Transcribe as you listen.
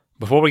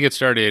Before we get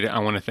started, I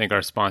want to thank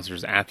our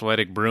sponsors,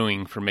 Athletic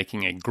Brewing, for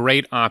making a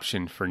great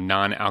option for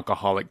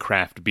non-alcoholic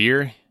craft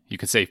beer. You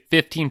can save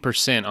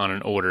 15% on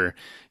an order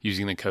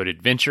using the code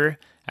ADVENTURE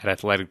at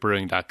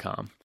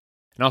athleticbrewing.com.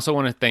 And also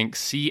want to thank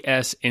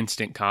CS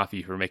Instant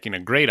Coffee for making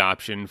a great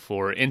option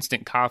for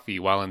instant coffee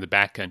while in the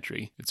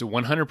backcountry. It's a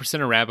 100%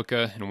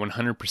 Arabica and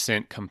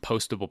 100%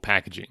 compostable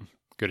packaging.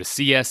 Go to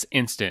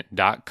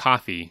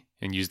csinstant.coffee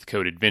and use the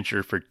code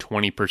ADVENTURE for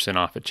 20%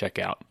 off at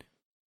checkout.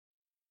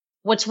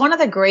 What's one of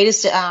the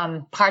greatest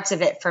parts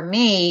of it for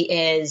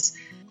me is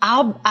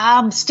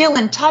I'm still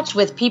in touch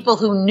with people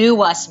who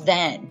knew us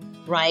then,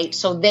 right?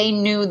 So they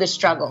knew the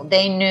struggle.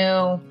 They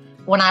knew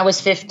when I was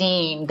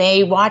 15.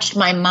 They watched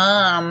my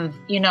mom,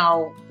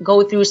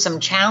 go through some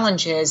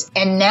challenges,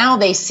 and now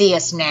they see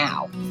us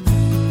now.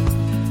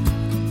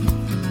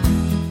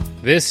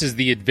 This is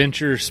the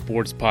Adventure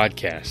Sports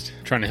Podcast,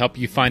 trying to help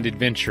you find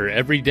adventure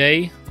every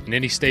day in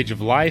any stage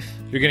of life.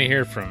 You're going to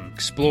hear from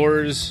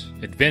explorers,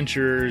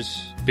 adventurers,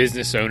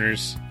 business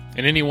owners,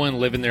 and anyone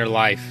living their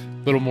life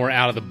a little more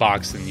out of the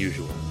box than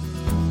usual.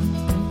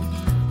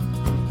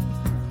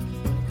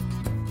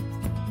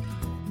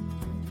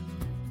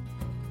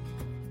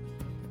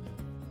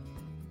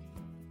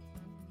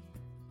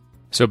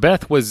 So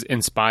Beth was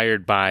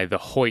inspired by the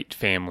Hoyt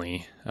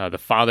family, the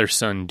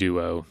father-son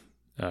duo.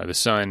 The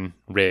son,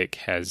 Rick,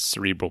 has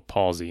cerebral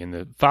palsy, and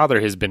the father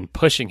has been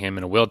pushing him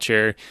in a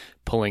wheelchair,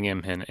 pulling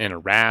him in a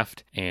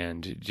raft,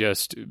 and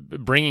just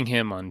bringing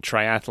him on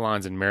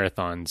triathlons and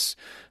marathons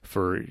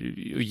for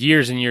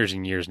years and years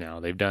and years now.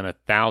 They've done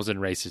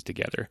 1,000 races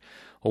together.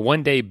 Well,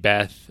 one day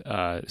Beth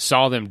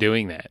saw them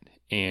doing that,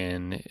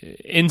 and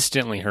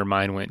instantly her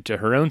mind went to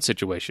her own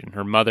situation.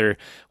 Her mother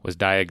was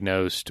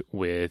diagnosed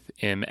with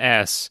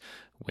MS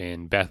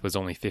when Beth was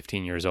only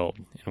 15 years old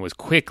and was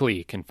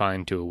quickly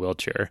confined to a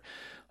wheelchair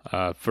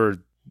for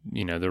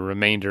the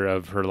remainder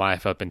of her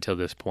life up until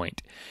this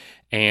point.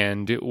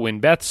 And when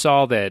Beth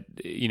saw that,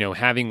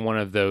 having one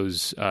of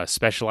those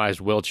specialized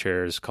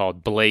wheelchairs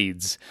called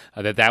Blades,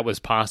 that was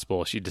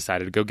possible, she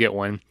decided to go get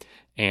one.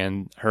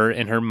 And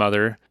her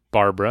mother,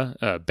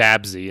 Barbara,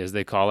 Babsy as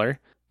they call her,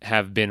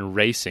 have been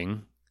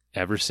racing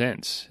ever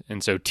since.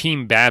 And so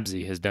Team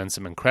Babsy has done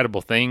some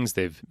incredible things.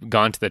 They've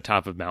gone to the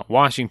top of Mount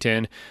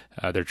Washington.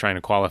 They're trying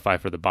to qualify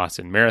for the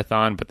Boston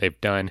Marathon, but they've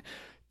done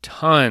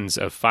tons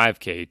of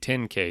 5K,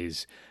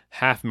 10Ks,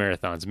 half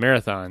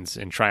marathons,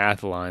 and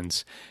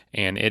triathlons.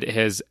 And it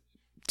has,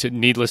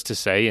 needless to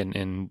say,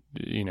 and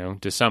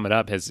to sum it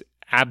up, has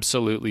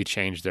absolutely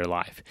changed their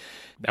life.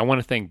 I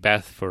want to thank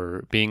Beth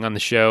for being on the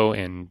show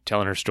and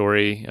telling her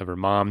story of her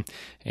mom.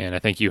 And I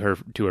thank you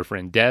to her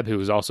friend Deb, who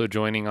was also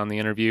joining on the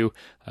interview,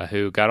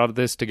 who got all of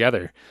this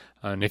together.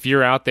 And if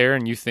you're out there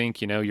and you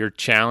think, you're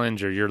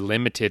challenged or you're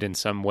limited in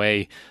some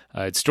way,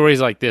 it's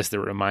stories like this that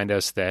remind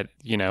us that,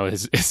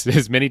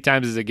 as many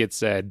times as it gets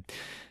said,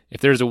 if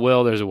there's a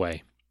will, there's a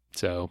way.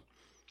 So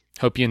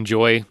hope you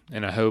enjoy,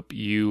 and I hope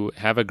you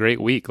have a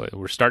great week.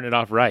 We're starting it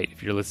off right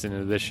if you're listening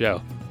to this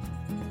show.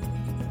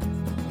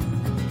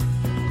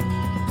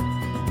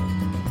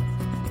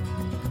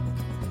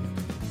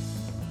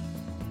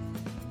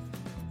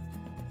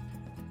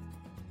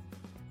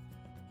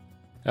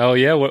 Oh,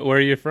 yeah? Where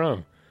are you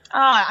from?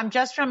 Oh, I'm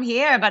just from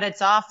here, but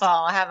it's awful.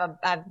 I have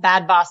a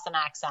bad Boston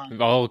accent.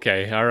 Oh,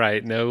 okay. All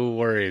right. No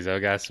worries.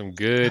 I've got some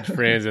good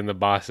friends in the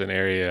Boston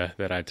area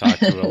that I talk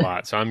to a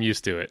lot, so I'm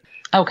used to it.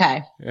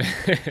 Okay.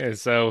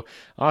 So,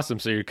 awesome.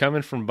 So you're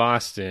coming from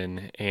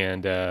Boston,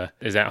 and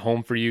is that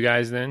home for you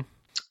guys then?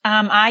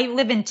 I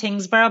live in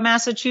Tingsboro,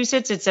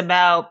 Massachusetts. It's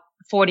about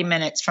 40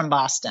 minutes from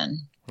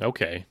Boston.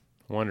 Okay.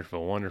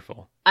 Wonderful,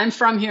 wonderful. I'm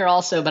from here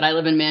also, but I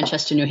live in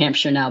Manchester, New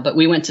Hampshire now, but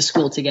we went to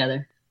school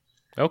together.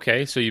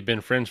 Okay, so you've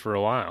been friends for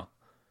a while.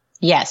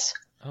 Yes.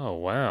 Oh,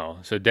 wow.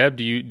 So, Deb,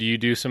 do you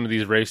do some of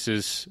these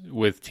races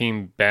with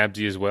Team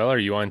Babsy as well? Are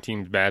you on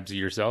Team Babsy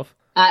yourself?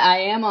 I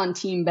am on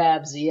Team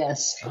Babsy,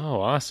 yes.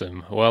 Oh,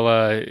 awesome.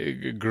 Well,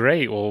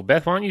 great. Well,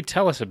 Beth, why don't you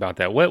tell us about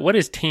that? What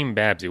is Team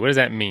Babsy? What does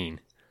that mean?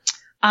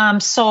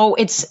 So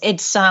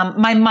it's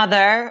my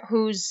mother,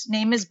 whose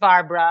name is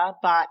Barbara,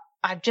 but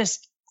I've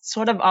just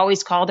sort of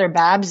always called her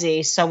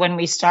Babsy. So when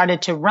we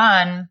started to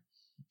run,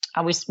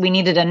 we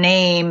needed a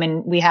name,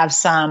 and we have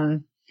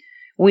some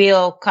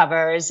wheel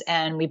covers,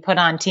 and we put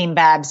on Team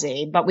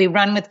Babsy, but we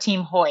run with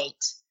Team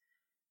Hoyt.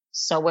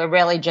 So we're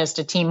really just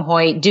a Team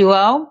Hoyt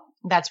duo.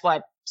 That's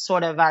what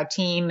sort of our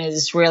team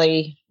is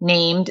really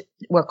named.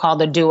 We're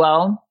called a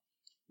duo,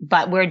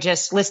 but we're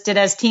just listed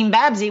as Team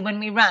Babsy when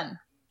we run.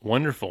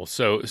 Wonderful.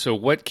 So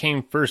what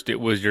came first? It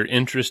was your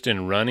interest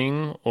in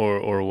running,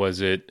 or was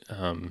it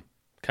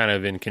kind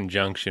of in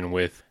conjunction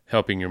with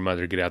helping your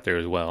mother get out there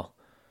as well?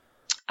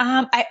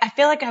 I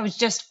feel like I was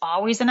just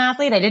always an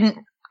athlete.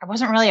 I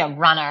wasn't really a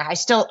runner. I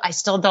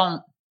still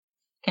don't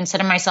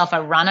consider myself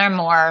a runner,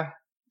 more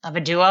of a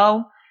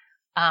duo.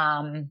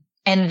 And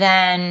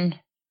then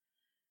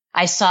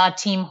I saw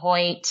Team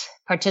Hoyt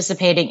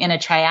participating in a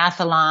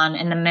triathlon,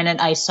 and the minute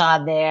I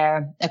saw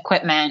their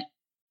equipment,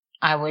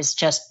 I was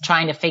just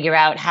trying to figure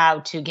out how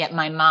to get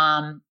my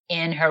mom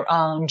in her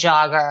own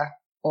jogger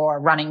or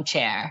running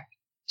chair.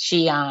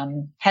 She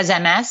has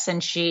MS,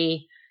 and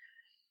she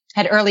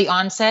had early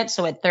onset.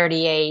 So at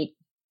 38,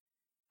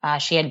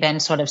 she had been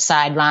sort of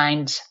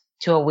sidelined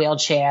to a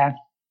wheelchair.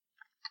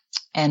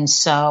 And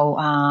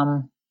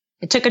so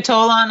it took a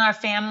toll on our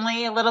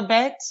family a little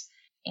bit.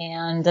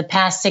 And the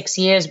past 6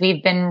 years,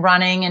 we've been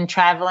running and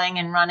traveling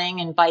and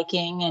running and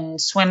biking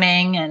and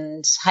swimming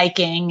and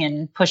hiking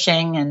and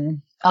pushing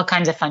and all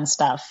kinds of fun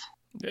stuff.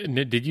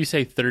 Did you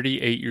say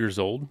 38 years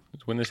old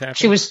when this happened?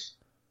 She was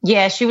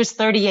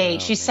 38. Oh,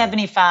 She's man.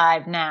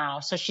 75 now.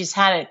 So she's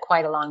had it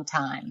quite a long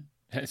time.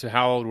 So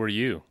how old were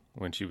you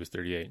when she was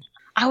 38?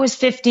 I was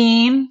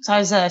 15. So I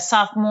was a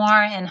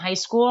sophomore in high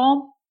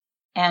school.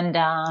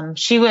 And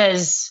she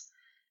was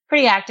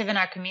pretty active in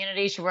our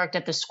community. She worked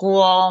at the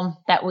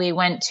school that we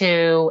went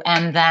to,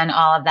 and then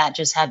all of that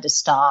just had to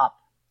stop.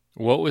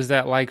 What was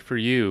that like for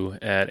you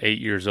at 8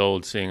 years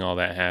old, seeing all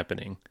that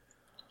happening?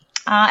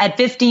 At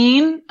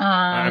 15,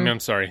 I'm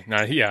sorry.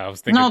 I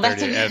was thinking No,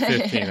 30. At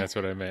 15, that's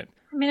what I meant.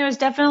 I mean, it was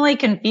definitely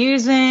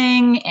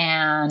confusing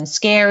and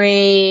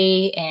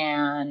scary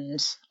and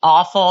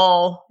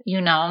awful,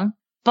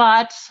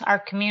 but our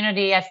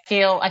community, I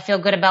feel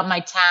good about my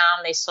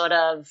town. They sort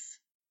of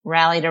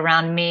rallied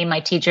around me, my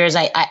teachers.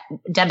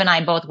 Deb and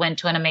I both went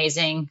to an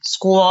amazing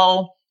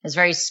school. It was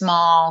very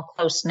small,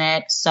 close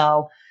knit.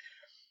 So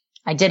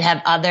I did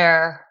have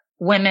other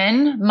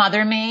women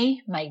mother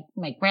me, my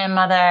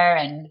grandmother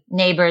and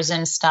neighbors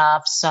and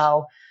stuff.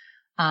 So,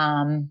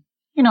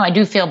 I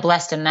do feel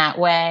blessed in that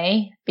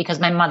way because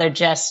my mother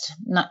just,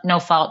 no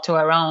fault to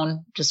her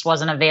own, just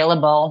wasn't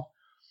available,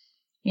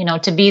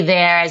 to be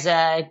there as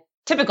a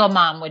typical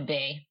mom would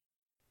be,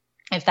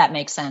 if that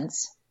makes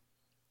sense.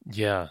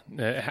 Yeah.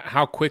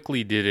 How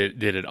quickly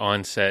did it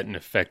onset and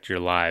affect your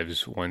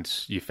lives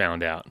once you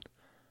found out?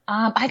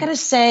 I gotta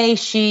say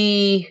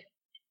she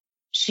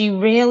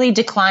really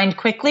declined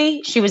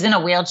quickly. She was in a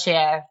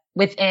wheelchair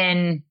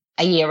within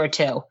a year or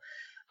two.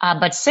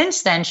 But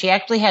since then, she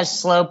actually has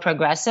slow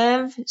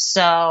progressive.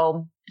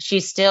 So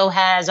she still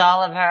has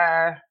all of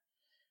her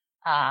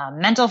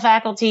mental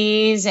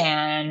faculties.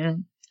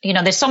 And,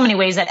 there's so many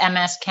ways that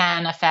MS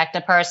can affect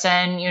a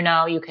person.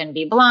 You can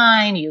be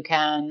blind. You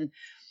can,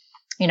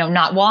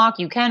 not walk.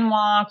 You can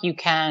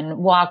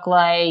walk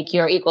like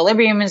your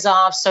equilibrium is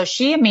off. So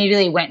she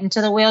immediately went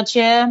into the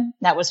wheelchair.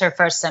 That was her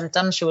first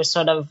symptom. She was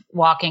sort of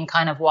walking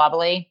kind of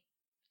wobbly.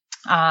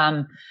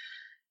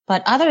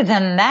 But other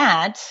than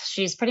that,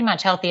 she's pretty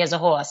much healthy as a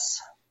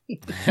horse.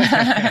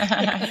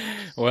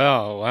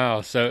 Well,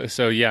 wow.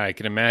 So yeah, I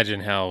can imagine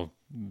how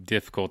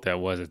difficult that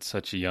was at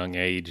such a young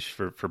age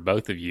for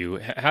both of you.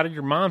 How did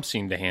your mom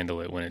seem to handle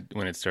it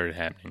when it started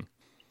happening?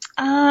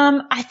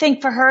 I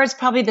think for her, it's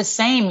probably the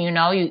same.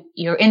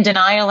 You're in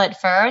denial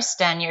at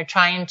first and you're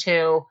trying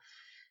to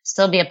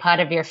still be a part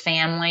of your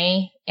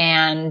family.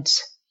 And,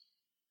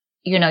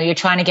 you're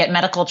trying to get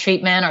medical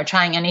treatment or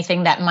trying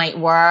anything that might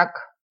work.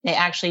 They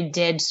actually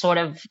did sort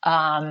of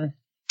a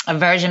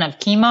version of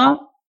chemo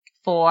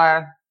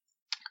for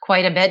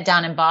quite a bit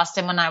down in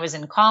Boston when I was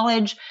in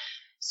college.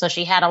 So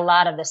she had a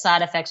lot of the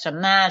side effects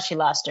from that. She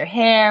lost her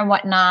hair and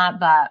whatnot,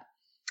 but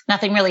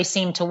nothing really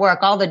seemed to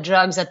work. All the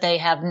drugs that they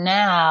have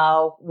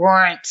now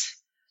weren't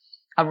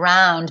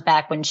around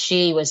back when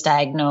she was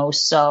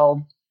diagnosed.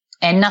 So,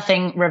 and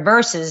nothing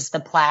reverses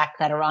the plaque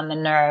that are on the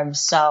nerves.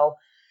 So,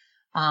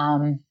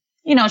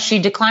 she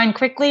declined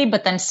quickly,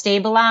 but then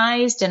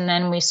stabilized. And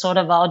then we sort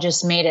of all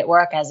just made it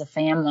work as a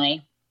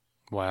family.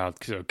 Wow.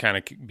 So it kind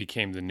of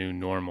became the new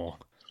normal.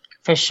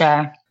 For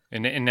sure.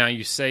 And now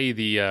you say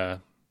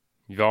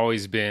you've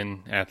always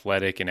been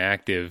athletic and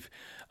active,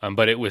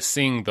 but it was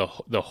seeing the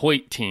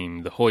Hoyt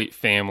team, the Hoyt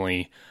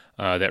family,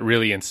 that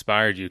really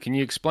inspired you. Can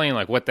you explain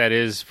what that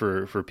is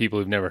for people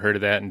who've never heard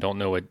of that and don't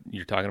know what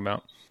you're talking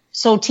about?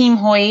 So Team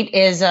Hoyt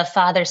is a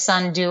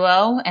father-son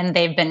duo, and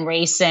they've been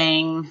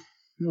racing,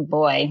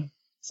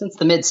 since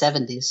the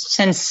mid-'70s.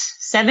 Since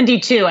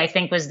 72, I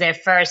think, was their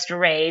first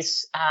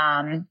race.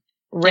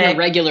 Rick, in a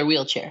regular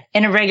wheelchair.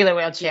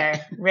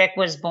 Yeah. Rick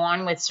was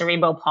born with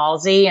cerebral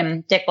palsy,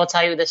 and Dick will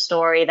tell you the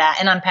story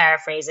and I'm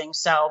paraphrasing,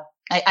 so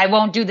I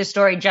won't do the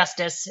story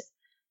justice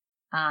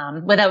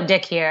without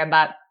Dick here,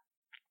 but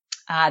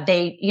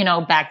they,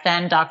 back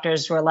then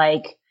doctors were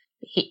like,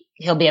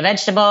 he'll be a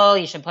vegetable.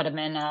 You should put him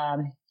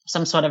in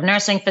some sort of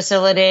nursing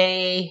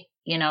facility.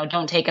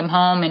 Don't take him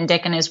home. And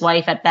Dick and his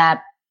wife at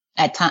that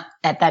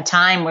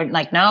time were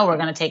like, no, we're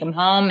going to take him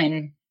home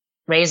and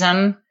raise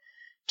him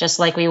just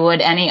like we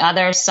would any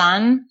other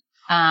son.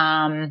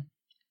 And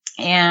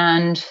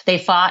they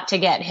fought to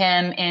get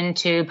him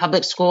into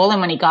public school.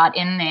 And when he got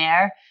in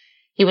there,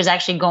 he was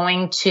actually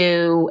going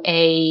to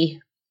a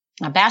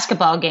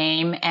basketball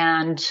game,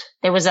 and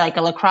there was a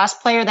lacrosse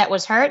player that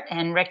was hurt.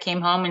 And Rick came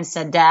home and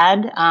said,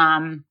 Dad,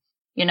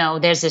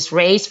 there's this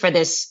race for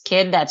this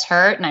kid that's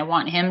hurt. And I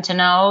want him to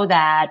know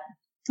that,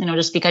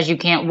 just because you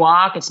can't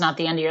walk, it's not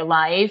the end of your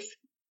life.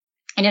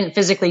 I didn't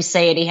physically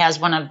say it. He has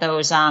one of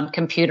those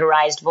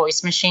computerized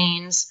voice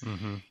machines.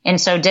 Mm-hmm. And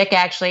so Dick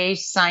actually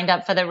signed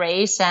up for the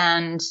race,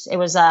 and it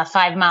was a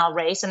 5-mile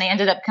race, and they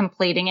ended up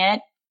completing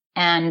it.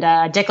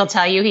 And Dick will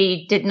tell you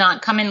he did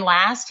not come in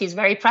last. He's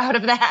very proud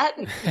of that.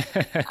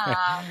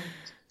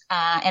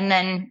 And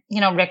then,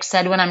 Rick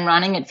said, when I'm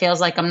running, it feels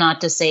like I'm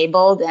not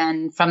disabled.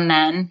 And from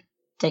then,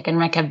 Dick and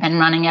Rick have been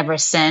running ever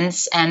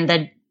since. And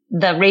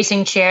the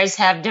racing chairs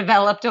have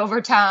developed over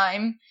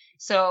time.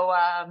 So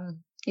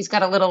he's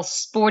got a little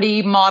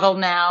sporty model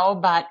now.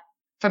 But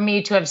for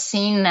me to have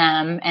seen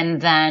them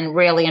and then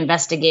really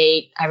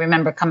investigate, I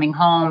remember coming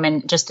home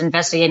and just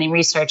investigating,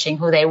 researching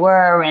who they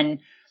were and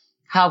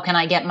how can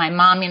I get my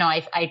mom.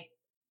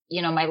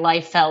 My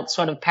life felt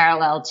sort of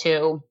parallel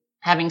to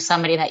having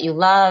somebody that you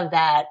love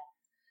that,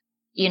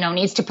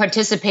 needs to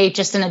participate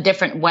just in a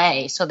different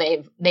way. So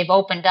they've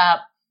opened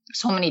up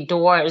so many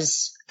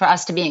doors for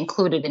us to be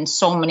included in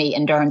so many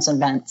endurance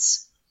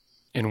events.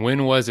 And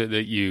when was it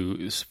that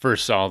you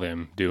first saw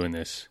them doing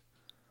this?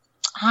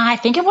 I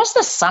think it was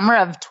the summer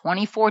of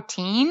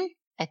 2014.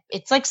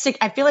 It's like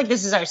I feel like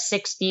this is our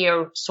 6th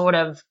year sort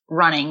of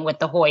running with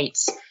the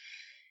Hoyts.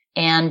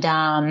 And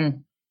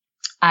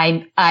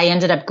I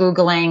ended up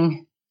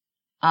Googling,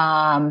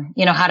 how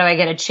do I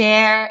get a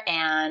chair?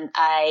 And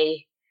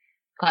I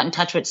got in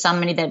touch with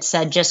somebody that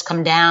said, just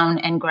come down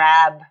and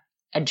grab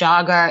a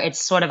jogger.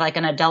 It's sort of like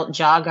an adult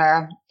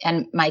jogger.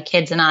 And my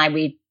kids and I,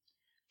 we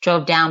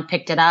drove down,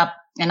 picked it up,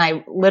 and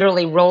I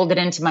literally rolled it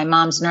into my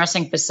mom's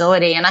nursing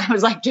facility. And I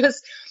was like,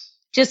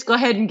 just go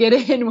ahead and get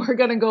in. We're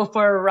going to go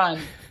for a run.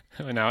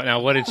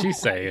 Now, what did she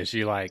say? Is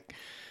she like,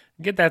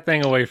 get that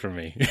thing away from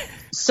me?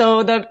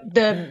 So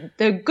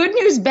the good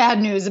news, bad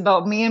news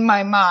about me and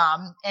my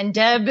mom, and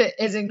Deb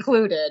is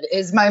included,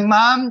 is my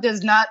mom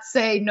does not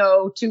say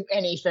no to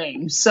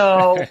anything.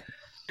 So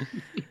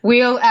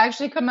we'll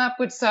actually come up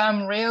with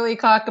some really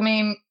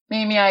cockamamie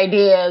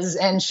ideas,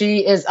 and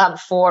she is up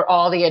for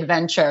all the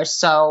adventure.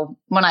 So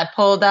when I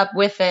pulled up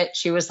with it,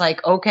 she was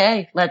like,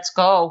 okay, let's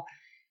go.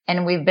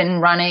 And we've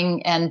been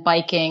running and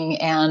biking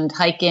and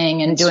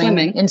hiking and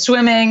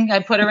swimming. I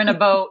put her in a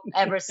boat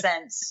ever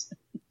since.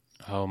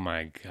 Oh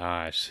my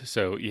gosh.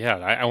 So yeah,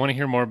 I want to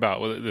hear more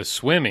about the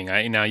swimming.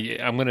 I'm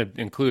going to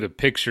include a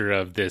picture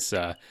of this,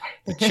 the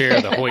chair,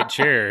 the Hoyt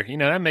chair.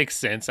 That makes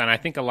sense. And I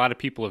think a lot of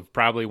people have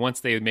probably, once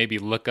they maybe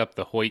look up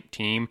the Hoyt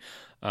team,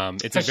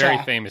 it's a very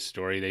famous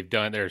story. They've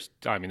done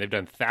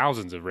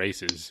thousands of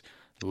races,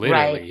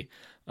 literally. Right.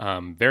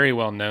 Very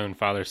well known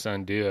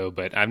father-son duo,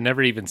 but I've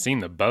never even seen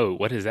the boat.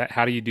 What is that?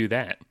 How do you do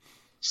that?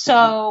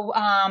 So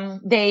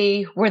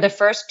they were the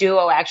first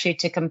duo actually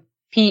to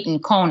compete in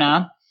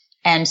Kona.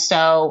 And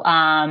so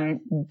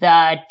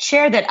the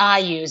chair that I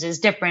use is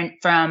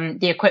different from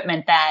the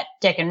equipment that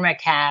Dick and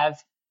Rick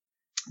have.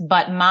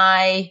 But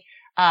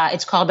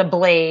it's called a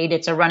Blade.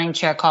 It's a running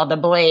chair called the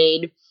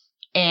Blade.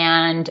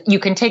 And you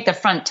can take the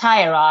front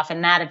tire off,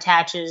 and that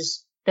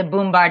attaches the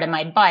boom bar to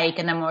my bike.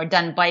 And then when we're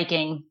done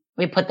biking,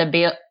 we put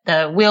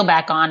the wheel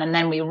back on and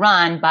then we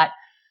run. But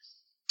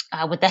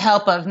with the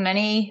help of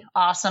many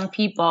awesome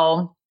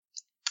people,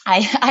 I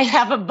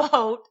have a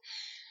boat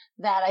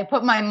that I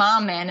put my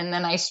mom in, and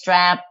then I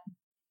strap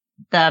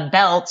the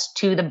belts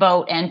to the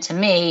boat and to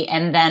me,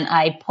 and then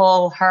I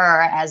pull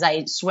her as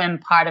I swim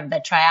part of the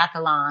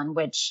triathlon,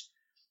 which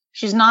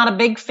she's not a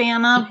big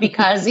fan of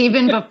because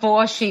even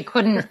before she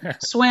couldn't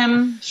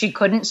swim.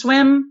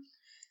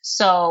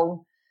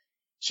 So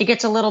she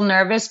gets a little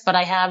nervous, but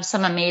I have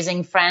some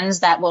amazing friends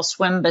that will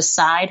swim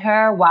beside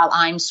her while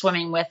I'm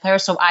swimming with her.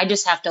 So I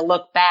just have to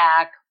look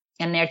back,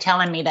 and they're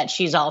telling me that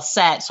she's all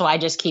set. So I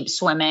just keep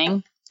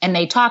swimming, and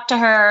they talk to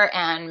her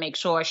and make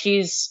sure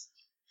she's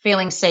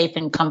feeling safe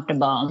and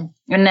comfortable.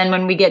 And then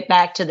when we get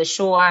back to the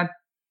shore,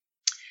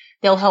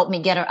 they'll help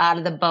me get her out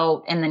of the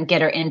boat and then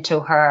get her into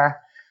her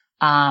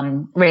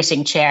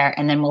racing chair.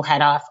 And then we'll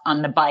head off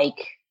on the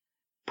bike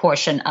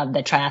portion of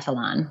the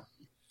triathlon.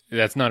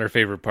 That's not her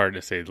favorite part,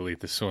 to say the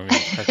least, the swimming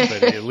part,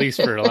 but at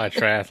least for a lot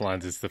of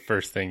triathlons, it's the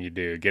first thing you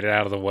do. Get it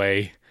out of the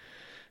way.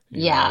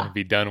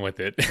 Be done with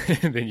it.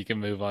 Then you can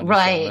move on to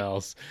something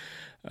else.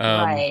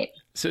 Right.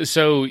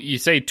 So you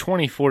say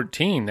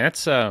 2014,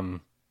 that's,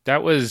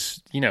 that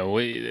was,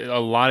 a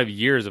lot of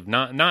years of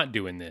not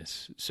doing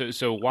this.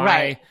 So why,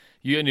 right.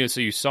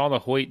 So you saw the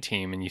Hoyt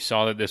team and you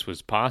saw that this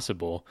was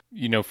possible,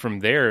 from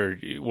there,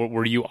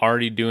 were you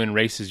already doing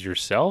races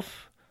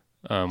yourself?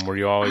 Were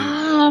you always,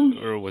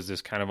 or was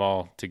this kind of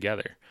all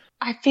together?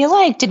 I feel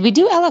like, did we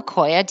do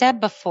Elacoya,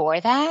 Deb, before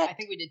that? I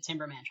think we did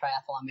Timberman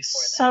Triathlon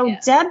before that. So yeah.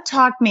 Deb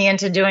talked me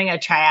into doing a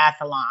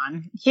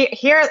triathlon.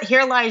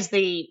 Here lies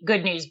the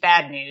good news,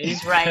 bad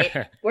news,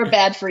 right? We're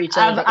bad for each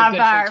other. Of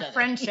our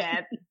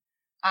friendship.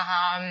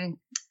 And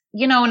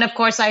of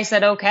course I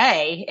said,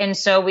 okay. And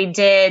so we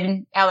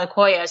did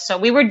Elacoya. So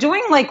we were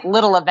doing like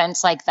little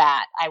events like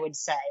that, I would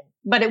say.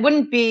 But it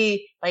wouldn't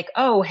be like,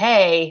 oh,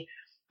 hey,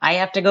 I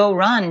have to go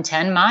run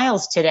 10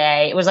 miles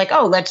today. It was like,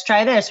 oh, let's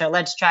try this or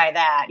let's try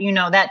that,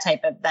 that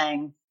type of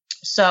thing.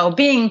 So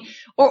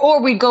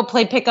or we'd go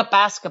play pickup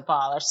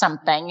basketball or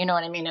something, you know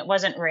what I mean? It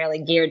wasn't really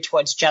geared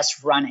towards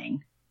just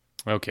running.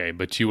 Okay.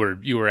 But you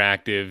were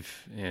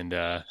active and,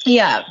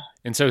 yeah.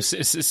 And so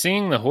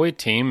seeing the Hoyt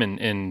team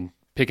and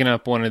picking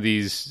up one of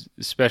these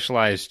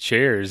specialized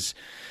chairs,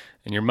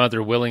 and your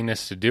mother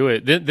willingness to do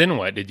it, then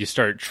what? Did you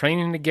start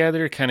training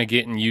together, kind of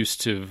getting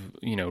used to,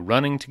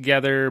 running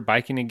together,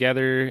 biking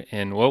together?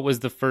 And what was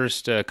the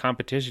first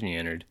competition you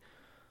entered?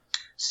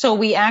 So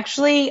we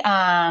actually,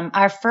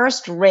 our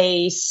first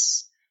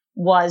race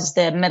was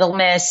the Middle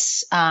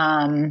Miss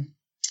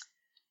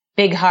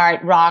Big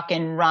Heart Rock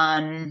and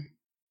Run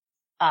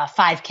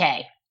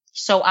 5K.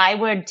 So I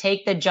would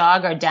take the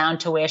jogger down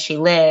to where she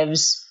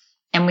lives,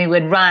 and we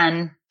would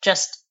run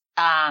just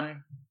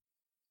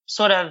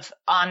sort of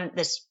on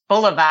this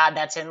boulevard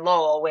that's in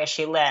Lowell where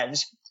she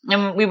lives.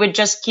 And we would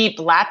just keep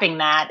lapping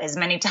that as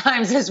many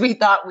times as we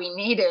thought we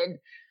needed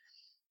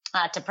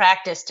to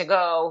practice to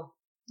go,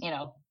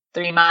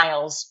 3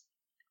 miles.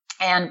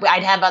 And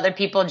I'd have other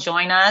people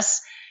join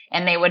us,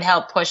 and they would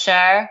help push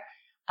her.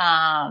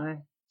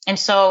 And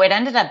so it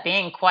ended up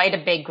being quite a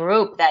big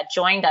group that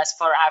joined us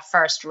for our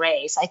first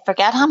race. I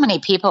forget how many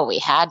people we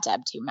had,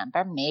 Deb. Do you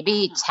remember?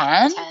 Maybe 10?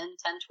 10, 12,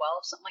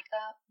 something like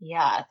that.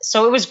 Yeah.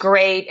 So it was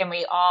great. And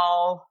we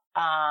all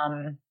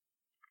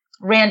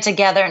ran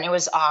together, and it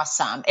was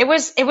awesome. It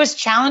was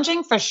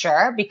challenging for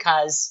sure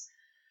because,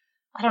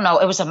 I don't know,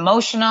 it was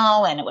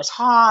emotional and it was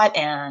hot,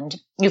 and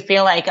you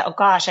feel like, oh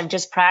gosh, I've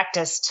just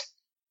practiced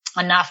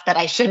enough that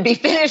I should be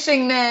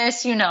finishing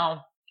this,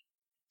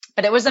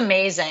 But it was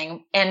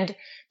amazing. And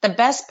the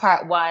best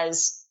part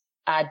was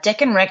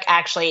Dick and Rick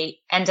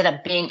actually ended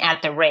up being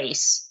at the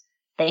race.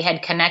 They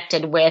had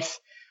connected with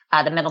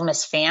the Middle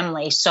Miss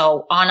family.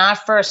 So on our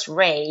first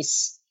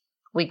race,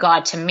 we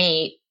got to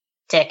meet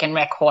Dick and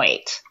Rick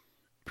Hoyt.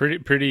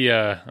 Pretty,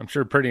 I'm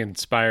sure pretty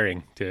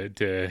inspiring to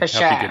help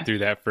you get through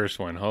that first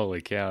one.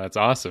 Holy cow, that's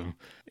awesome.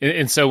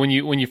 And so when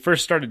you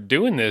first started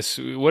doing this,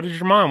 what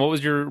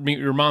was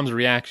your mom's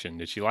reaction?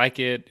 Did she like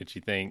it? Did she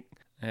think,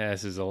 yeah,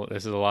 this is a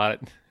lot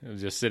of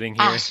just sitting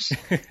here?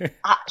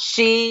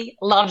 She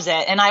loves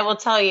it. And I will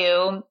tell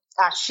you,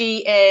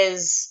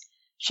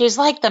 she's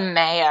like the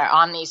mayor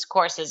on these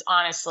courses.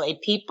 Honestly,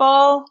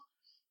 people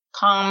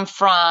come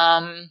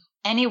from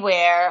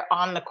anywhere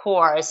on the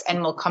course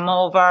and will come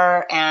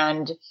over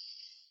and,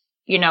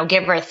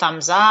 give her a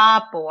thumbs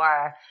up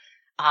or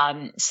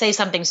say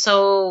something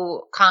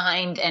so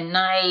kind and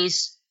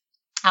nice,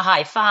 a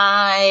high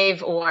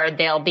five, or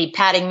they'll be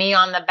patting me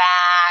on the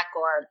back,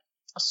 or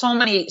so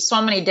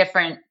many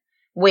different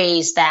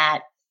ways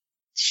that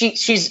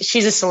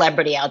she's a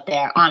celebrity out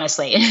there,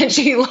 honestly. And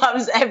she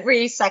loves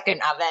every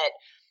second of it.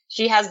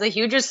 She has the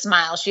hugest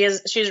smile.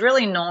 She's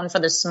really known for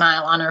the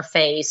smile on her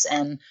face.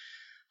 And,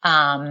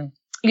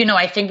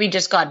 I think we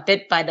just got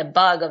bit by the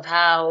bug of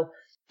how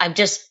I've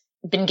just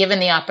been given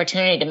the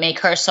opportunity to make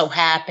her so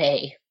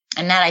happy.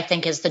 And that, I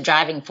think, is the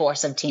driving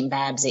force of Team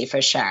Babsy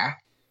for sure.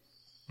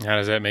 How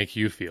does that make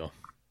you feel?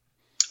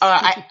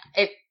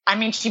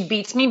 She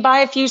beats me by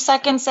a few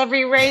seconds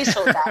every race,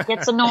 so that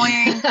gets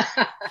annoying.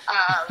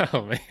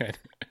 Oh, man.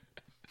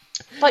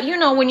 But,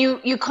 when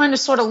you kind of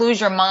sort of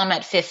lose your mom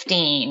at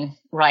 15,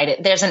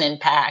 right, there's an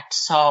impact.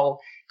 So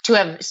to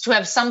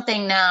have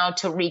something now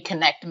to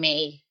reconnect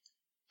me,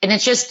 and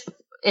it's just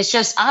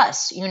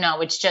us,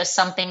 it's just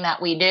something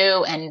that we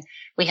do. And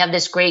we have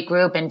this great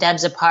group, and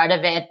Deb's a part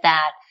of it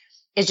that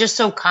is just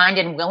so kind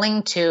and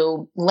willing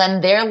to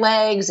lend their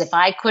legs if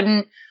I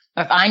couldn't,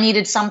 or if I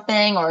needed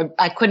something, or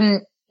I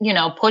couldn't,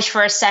 push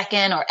for a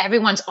second, or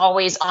everyone's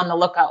always on the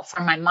lookout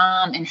for my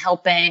mom and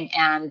helping.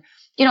 And,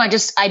 I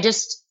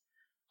just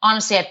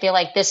honestly, I feel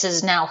like this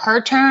is now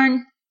her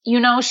turn.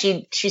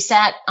 She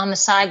sat on the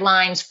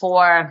sidelines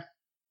for,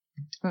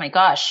 oh my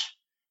gosh,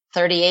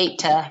 38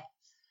 to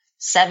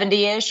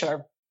 70-ish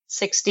or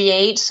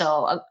 68.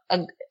 So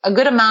a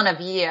good amount of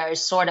years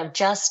sort of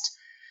just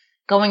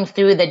going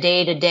through the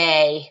day to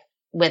day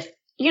with,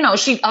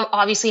 she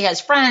obviously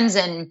has friends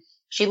and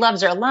she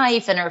loves her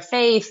life and her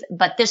faith,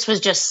 but this was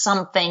just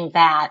something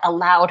that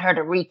allowed her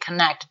to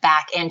reconnect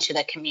back into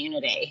the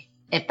community,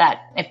 if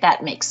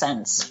that makes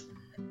sense.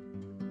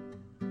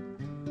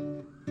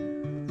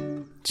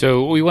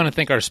 So we want to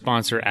thank our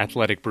sponsor,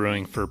 Athletic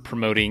Brewing, for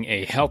promoting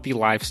a healthy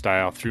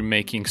lifestyle through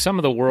making some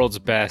of the world's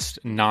best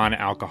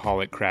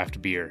non-alcoholic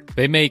craft beer.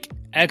 They make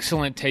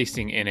excellent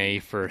tasting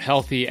NA for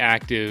healthy,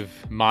 active,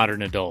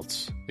 modern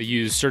adults. They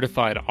use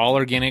certified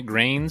all-organic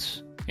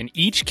grains, and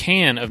each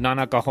can of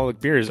non-alcoholic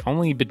beer is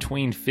only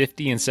between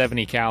 50 and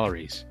 70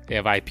 calories. They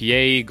have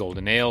IPA,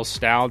 golden ale,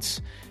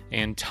 stouts,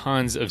 and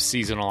tons of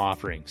seasonal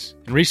offerings.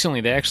 And recently,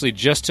 they actually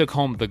just took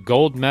home the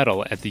gold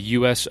medal at the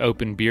U.S.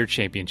 Open Beer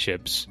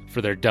Championships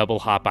for their double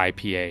hop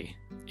IPA.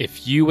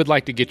 If you would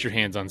like to get your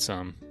hands on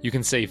some, you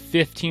can save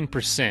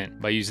 15%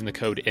 by using the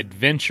code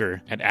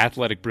ADVENTURE at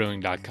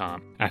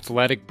athleticbrewing.com.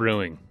 Athletic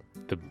Brewing,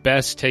 the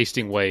best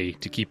tasting way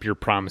to keep your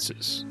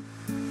promises.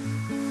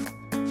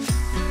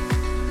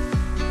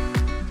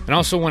 And I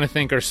also want to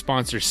thank our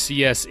sponsor,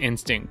 CS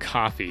Instant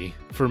Coffee,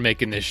 for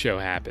making this show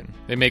happen.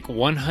 They make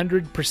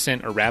 100%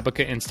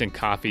 Arabica instant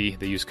coffee.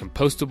 They use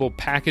compostable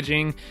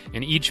packaging,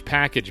 and each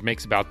package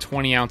makes about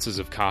 20 ounces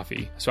of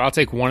coffee. So I'll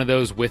take one of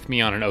those with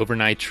me on an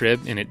overnight trip,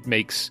 and it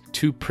makes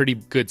 2 pretty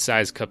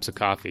good-sized cups of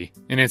coffee.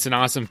 And it's an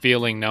awesome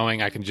feeling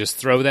knowing I can just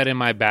throw that in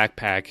my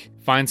backpack,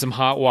 Find some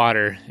hot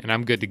water, and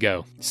I'm good to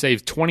go.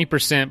 Save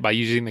 20% by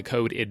using the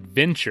code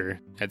ADVENTURE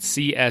at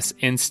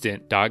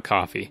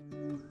csinstant.coffee.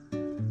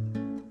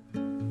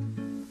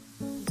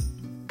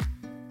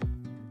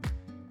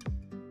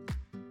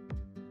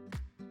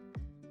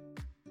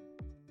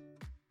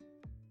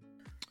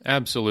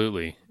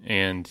 Absolutely.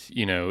 And,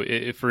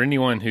 for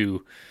anyone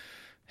who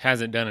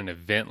hasn't done an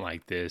event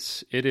like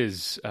this, it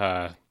is,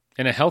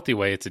 in a healthy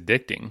way, it's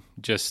addicting.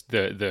 Just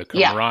the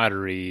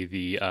camaraderie,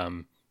 the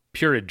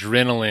pure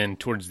adrenaline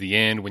towards the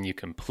end when you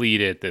complete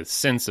it, the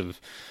sense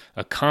of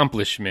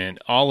accomplishment,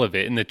 all of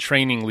it, and the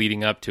training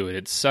leading up to it.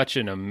 It's such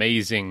an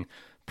amazing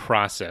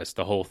process,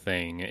 the whole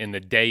thing. And the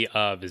day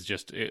of is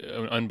just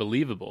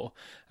unbelievable.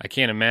 I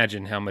can't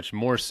imagine how much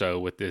more so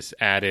with this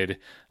added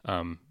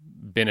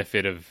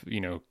benefit of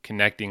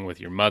connecting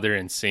with your mother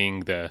and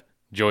seeing the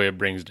joy it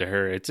brings to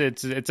her. It's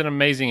an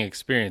amazing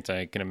experience,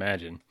 I can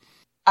imagine.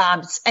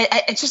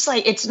 It's just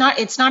like it's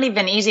not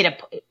even easy to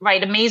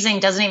right. Amazing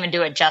doesn't even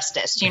do it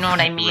justice. Do you know what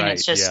I mean? Right,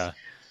 it's just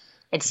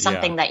it's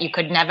something that you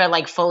could never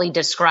like fully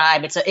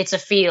describe. It's a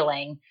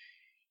feeling,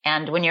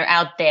 and when you're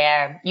out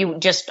there, you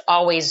just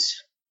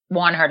always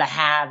want her to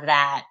have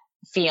that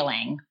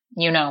feeling.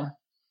 Well,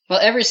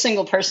 every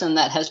single person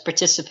that has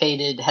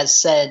participated has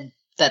said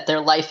that their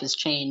life is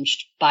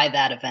changed by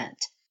that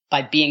event,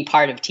 by being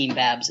part of Team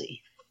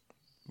Babsy.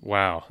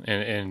 Wow.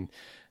 And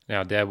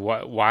now, Deb,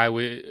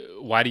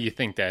 why do you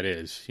think that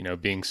is?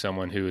 Being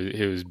someone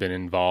who's been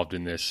involved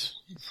in this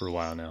for a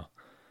while now.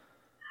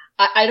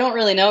 I don't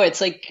really know. It's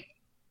like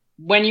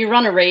when you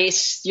run a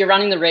race, you're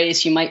running the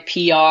race, you might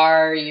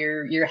PR,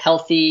 you're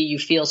healthy, you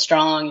feel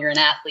strong, you're an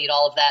athlete,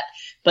 all of that.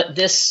 But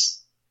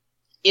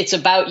it's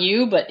about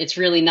you, but it's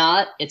really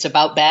not. It's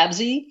about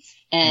Babsy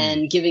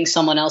and giving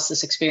someone else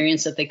this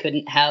experience that they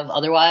couldn't have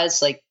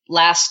otherwise. Like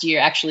last year,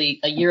 actually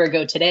a year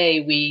ago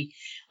today, we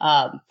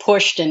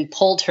pushed and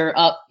pulled her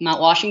up Mount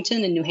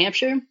Washington in New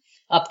Hampshire,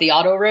 up the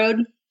auto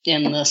road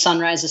in the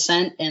Sunrise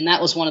Ascent. And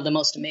that was one of the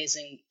most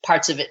amazing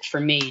parts of it for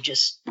me,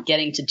 just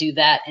getting to do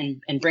that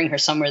and bring her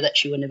somewhere that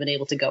she wouldn't have been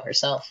able to go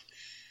herself.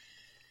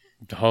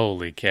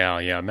 Holy cow.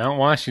 Yeah. Mount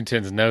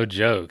Washington's no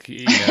joke.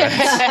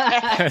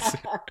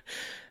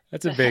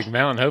 That's a big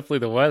mountain. Hopefully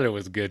the weather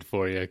was good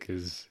for you,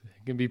 because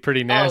it can be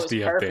pretty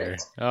nasty up there.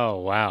 Oh,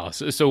 wow.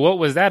 So what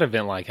was that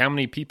event like? How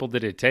many people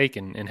did it take,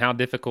 and how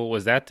difficult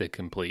was that to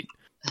complete?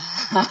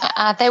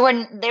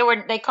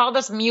 They called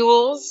us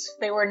mules.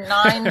 They were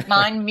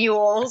nine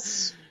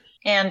mules.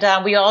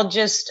 And we all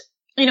just,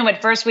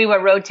 at first we were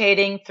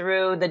rotating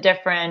through the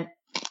different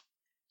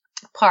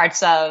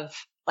parts of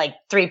like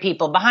 3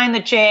 people behind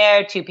the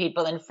chair, 2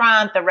 people in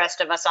front, the rest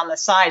of us on the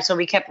side. So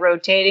we kept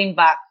rotating,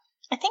 but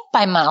I think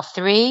by mile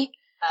 3,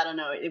 I don't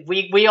know.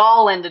 We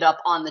all ended up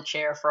on the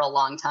chair for a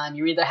long time.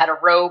 You either had a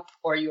rope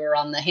or you were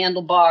on the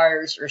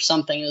handlebars or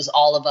something. It was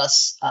all of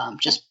us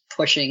just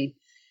pushing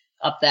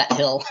up that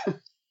hill.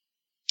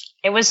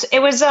 It was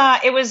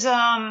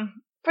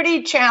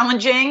pretty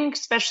challenging,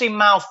 especially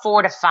mile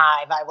 4 to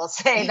 5. I will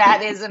say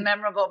that is a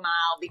memorable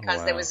mile because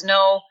wow. there was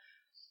no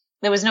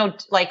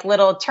like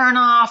little turn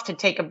off to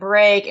take a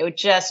break. It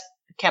just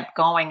kept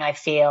going, I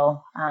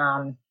feel.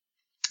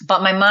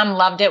 But my mom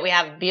loved it. We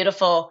have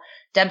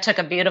Deb took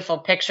a beautiful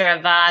picture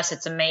of us.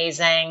 It's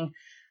amazing.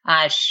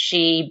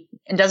 She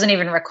doesn't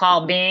even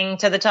recall being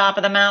to the top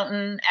of the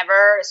mountain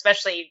ever,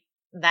 especially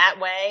that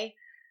way.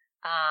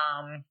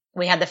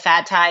 We had the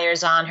fat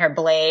tires on her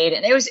blade,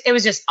 and it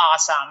was just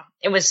awesome.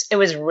 It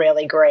was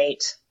really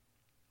great.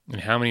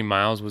 And how many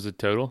miles was it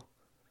total?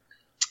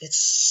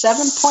 It's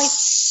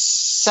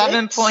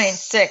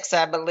 7.6,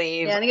 I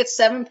believe. Yeah, I think it's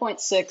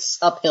 7.6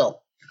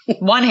 uphill.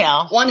 One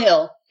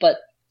hill, but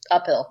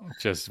uphill.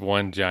 Just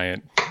one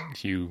giant,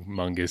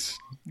 humongous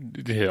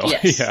hill.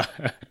 Yes. Yeah.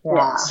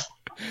 Wow.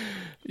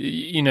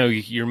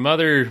 Your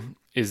mother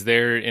is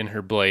there in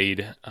her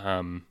blade.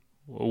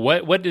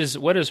 What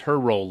does her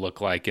role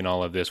look like in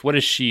all of this? What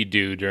does she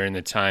do during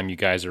the time you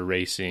guys are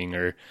racing,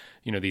 or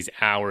these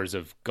hours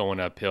of going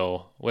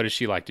uphill? What does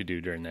she like to do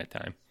during that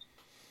time?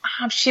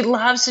 She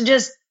loves to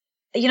just,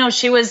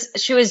 she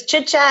was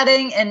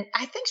chit-chatting, and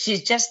I think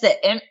she's just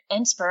the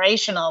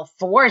inspirational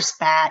force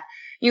that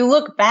you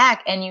look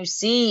back and you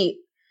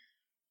see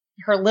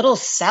her little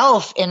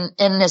self in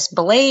this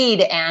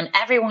blade, and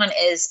everyone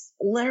is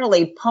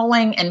literally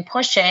pulling and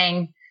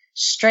pushing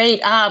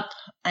straight up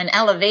an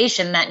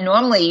elevation that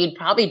normally you'd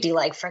probably be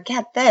like,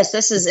 forget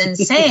this is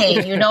insane,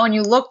 and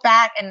you look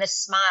back and the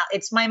smile,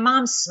 it's my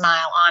mom's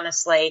smile,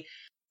 honestly.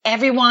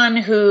 Everyone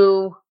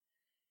who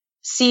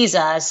sees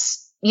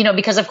us,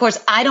 because of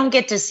course I don't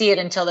get to see it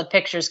until the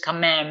pictures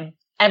come in.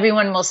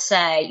 Everyone will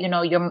say,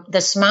 the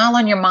smile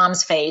on your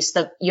mom's face,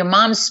 your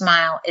mom's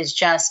smile is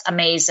just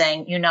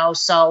amazing,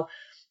 so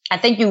I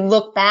think you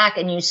look back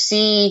and you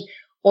see,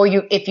 or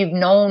if you've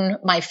known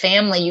my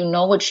family, you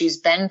know what she's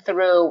been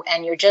through,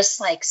 and you're just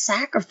like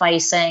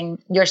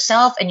sacrificing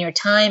yourself and your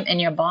time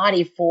and your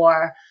body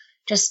for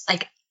just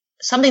like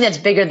something that's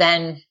bigger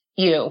than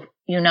you.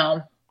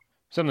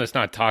 Something that's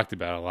not talked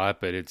about a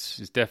lot, but it's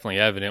definitely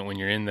evident when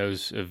you're in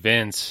those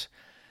events.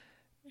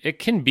 it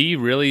can be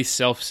really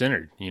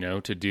self-centered,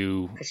 to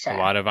do sure. a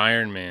lot of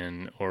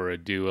Ironman or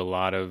do a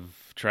lot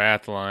of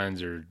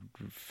triathlons or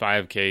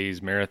 5Ks,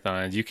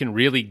 marathons. You can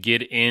really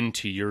get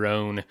into your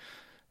own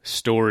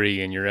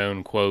story and your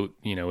own quote,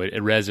 a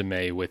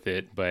resume with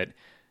it. But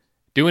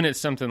doing it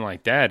something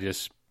like that,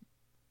 just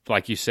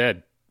like you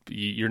said,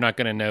 you're not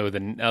going to know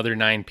the other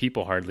 9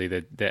 people hardly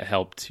that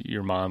helped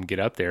your mom get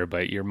up there,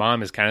 but your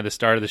mom is kind of the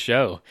star of the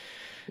show.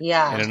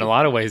 Yeah. And in a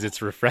lot of ways,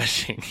 it's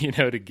refreshing,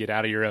 to get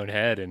out of your own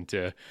head and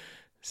to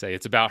say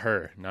it's about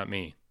her, not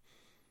me.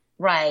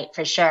 Right,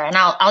 for sure. And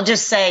I'll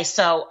just say,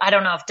 so I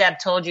don't know if Deb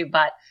told you,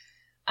 but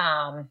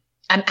I'm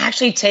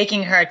actually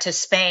taking her to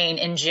Spain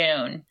in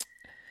June.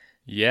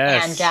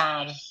 Yes.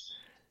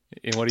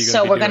 And what are you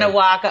so we're going to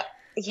walk.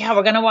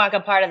 We're going to walk a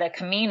part of the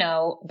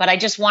Camino, but I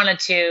just wanted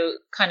to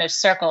kind of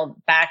circle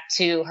back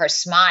to her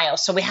smile.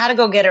 So we had to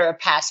go get her a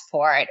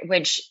passport,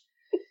 which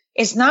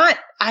is not,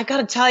 I got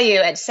to tell you,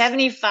 at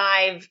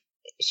 75,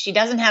 she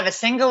doesn't have a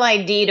single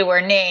ID to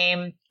her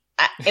name.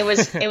 It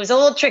was a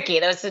little tricky.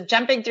 There was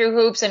jumping through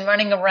hoops and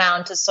running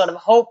around to sort of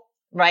hope,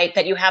 right,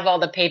 that you have all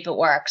the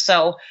paperwork.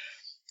 So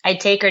I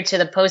take her to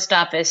the post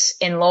office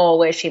in Lowell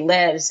where she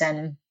lives,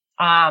 and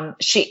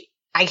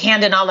I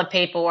handed all the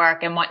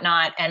paperwork and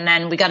whatnot, and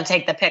then we got to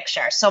take the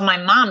picture. So my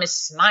mom is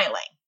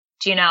smiling,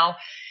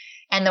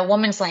 and the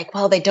woman's like,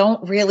 well, they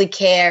don't really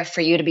care for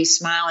you to be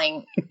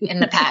smiling in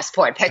the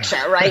passport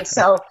picture, right?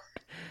 So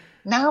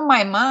now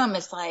my mom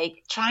is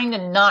like trying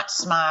to not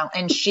smile,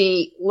 and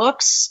she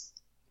looks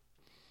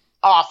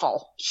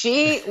awful.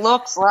 She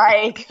looks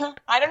like,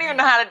 I don't even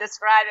know how to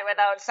describe it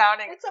without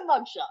sounding. It's a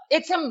mugshot.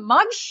 It's a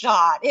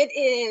mugshot. It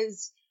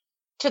is.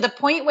 To the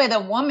point where the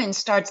woman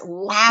starts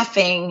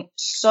laughing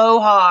so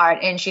hard,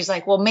 and she's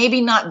like, well,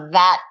 maybe not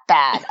that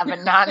bad of a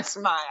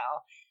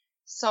non-smile.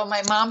 So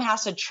my mom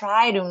has to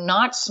try to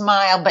not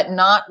smile, but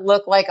not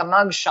look like a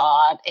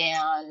mugshot.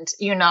 And,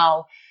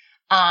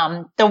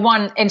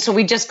 and so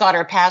we just got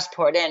her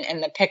passport in,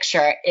 and the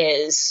picture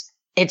it's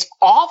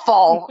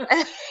awful.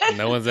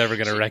 No one's ever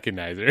going to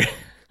recognize her.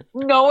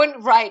 No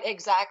one, right,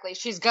 exactly.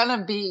 She's going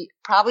to be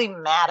probably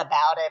mad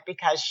about it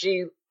because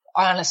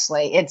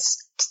honestly,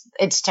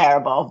 it's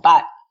terrible,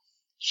 but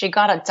she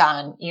got it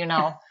done,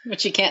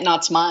 But she can't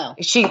not smile.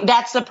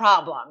 That's the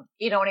problem.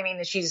 You know what I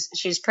mean?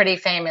 She's pretty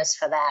famous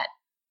for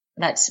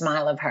that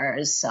smile of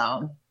hers.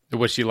 So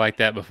was she like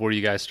that before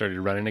you guys started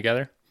running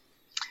together?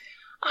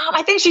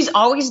 I think she's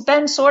always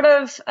been sort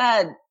of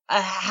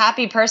a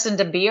happy person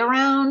to be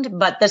around,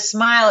 but the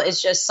smile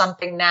is just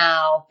something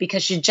now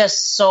because she's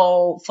just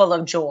so full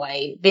of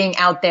joy being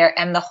out there.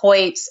 And the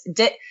Hoyts,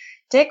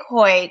 Dick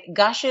Hoyt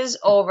gushes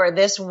over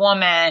this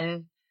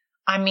woman.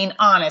 I mean,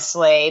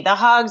 honestly, the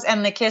hugs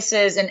and the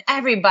kisses, and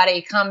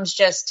everybody comes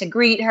just to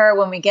greet her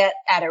when we get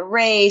at a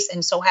race,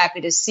 and so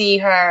happy to see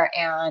her,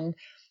 and,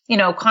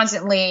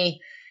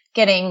 constantly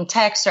getting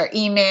texts or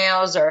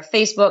emails or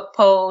Facebook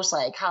posts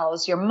like,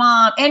 how's your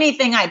mom?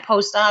 Anything I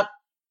post up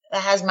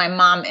that has my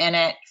mom in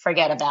it,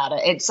 forget about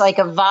it. It's like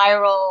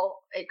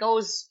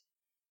it's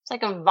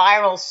like a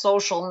viral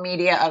social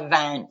media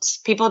event.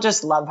 People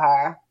just love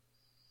her.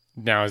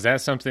 Now, is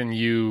that something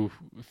you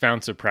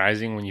found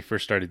surprising when you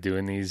first started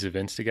doing these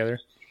events together?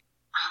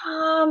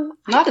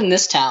 Not in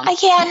this town. I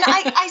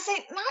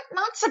say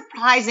not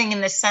surprising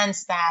in the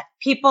sense that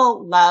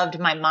people loved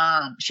my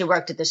mom. She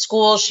worked at the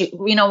school.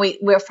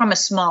 We're from a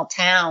small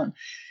town.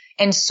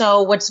 And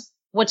so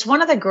what's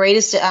one of the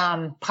greatest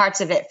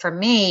parts of it for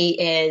me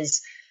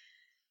is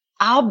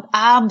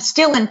I'm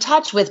still in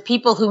touch with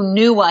people who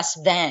knew us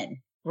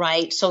then,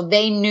 right? So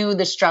they knew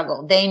the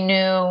struggle. They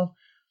knew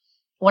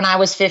when I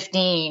was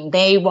 15,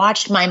 they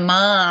watched my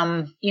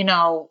mom,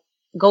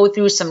 go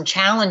through some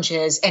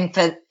challenges, and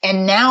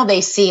now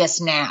they see us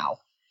now,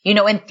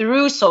 and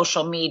through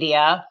social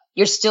media,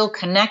 you're still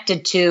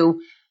connected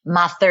to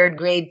my 3rd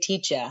grade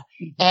teacher.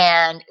 Mm-hmm.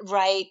 And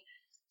right.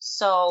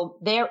 So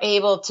they're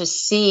able to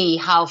see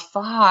how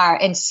far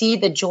and see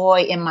the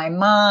joy in my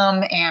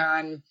mom.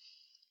 And,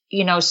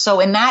 so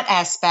in that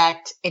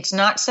aspect, it's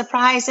not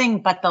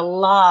surprising, but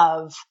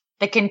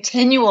the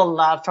continual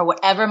love for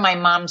whatever my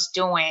mom's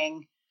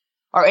doing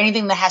or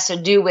anything that has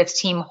to do with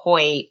Team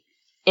Hoyt,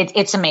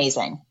 it's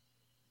amazing.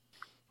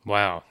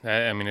 Wow.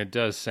 I mean, it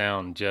does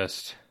sound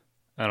just,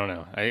 I don't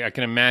know. I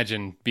can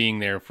imagine being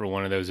there for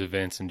one of those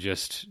events and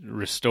just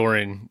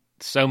restoring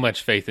so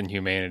much faith in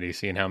humanity,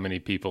 seeing how many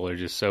people are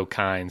just so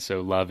kind,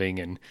 so loving,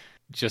 and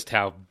just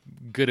how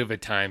good of a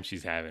time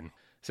she's having.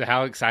 So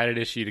how excited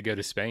is she to go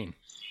to Spain?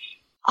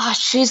 Oh,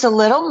 she's a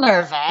little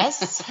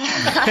nervous.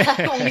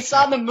 When we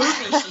saw the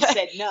movie, she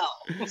said no.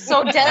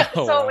 So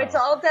it's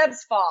all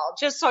Deb's fault.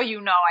 Just so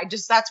you know,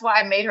 that's why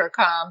I made her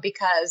come,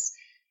 because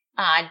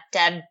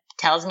Deb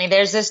tells me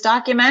there's this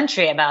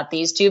documentary about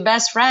these 2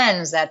 best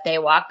friends that they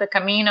walk the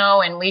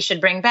Camino, and we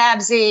should bring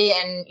Babsy,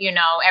 and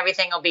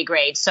everything will be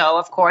great. So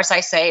of course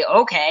I say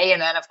okay,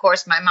 and then of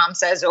course my mom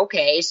says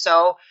okay.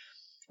 So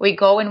we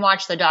go and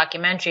watch the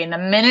documentary, and the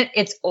minute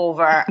it's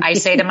over, I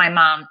say to my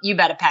mom, you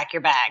better pack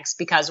your bags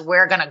because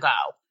we're going to go.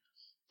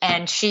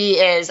 And she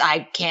is, I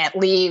can't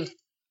leave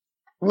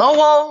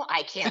Lowell.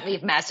 I can't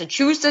leave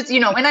Massachusetts,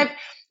 and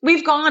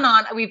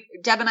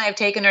Deb and I have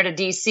taken her to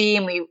DC,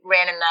 and we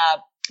ran in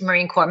the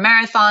Marine Corps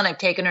Marathon. I've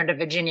taken her to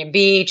Virginia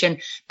Beach,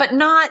 but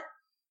not,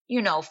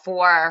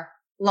 for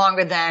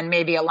longer than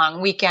maybe a long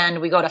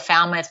weekend. We go to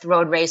Falmouth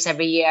road race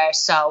every year.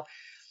 So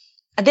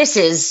this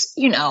is,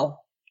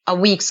 a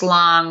week's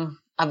long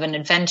of an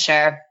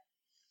adventure.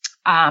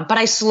 But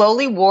I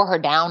slowly wore her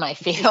down, I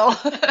feel.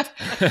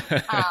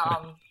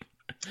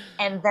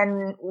 And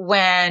then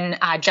when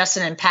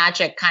Justin and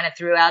Patrick kind of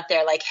threw out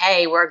there like,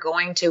 hey, we're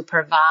going to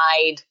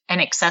provide an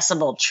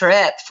accessible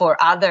trip for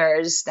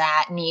others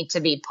that need to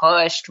be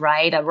pushed,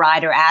 right? A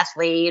rider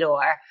athlete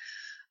or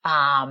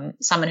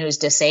someone who's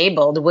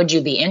disabled, would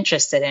you be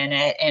interested in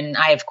it? And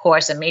I, of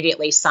course,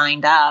 immediately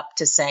signed up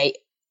to say,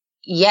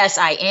 yes,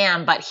 I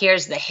am, but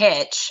here's the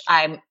hitch.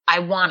 I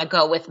want to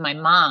go with my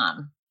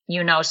mom,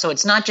 so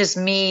it's not just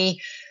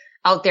me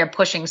out there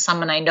pushing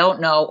someone I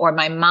don't know, or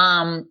my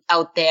mom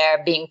out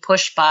there being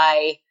pushed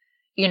by,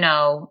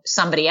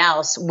 somebody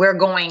else. We're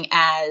going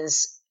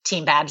as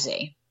Team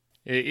Babsy.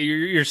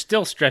 You're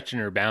still stretching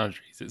her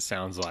boundaries, it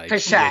sounds like. For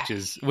sure.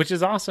 Which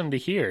is awesome to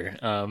hear.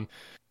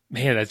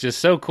 Man, that's just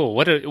so cool.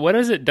 What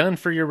has it done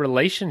for your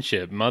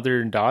relationship,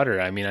 mother and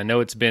daughter? I mean, I know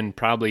it's been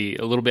probably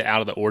a little bit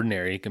out of the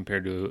ordinary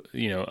compared to,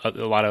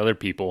 a lot of other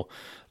people.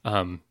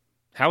 How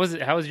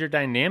has your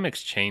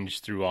dynamics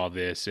changed through all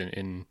this,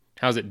 and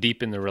how's it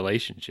deepened the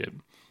relationship?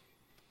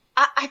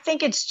 I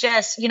think it's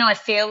just, I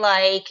feel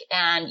like,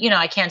 and,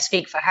 I can't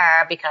speak for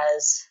her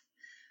because,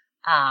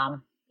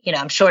 I'm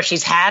sure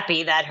she's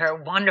happy that her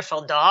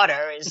wonderful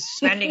daughter is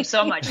spending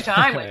so much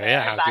time with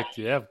her. But,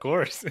 yeah, of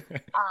course.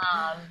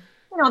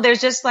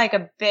 There's just like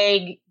a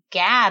big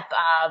gap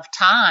of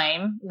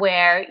time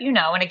where,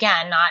 and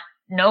again,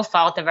 no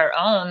fault of her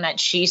own, that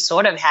she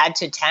sort of had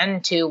to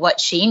tend to what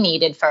she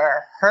needed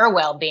for her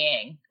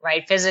well-being,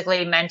 right?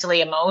 Physically,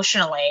 mentally,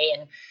 emotionally.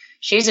 And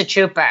she's a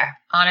trooper.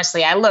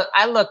 Honestly, I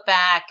look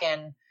back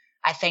and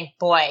I think,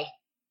 boy,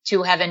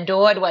 to have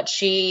endured what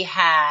she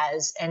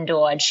has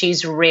endured,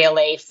 she's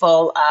really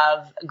full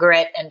of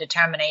grit and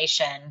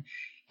determination.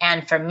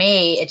 And for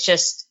me, it's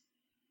just,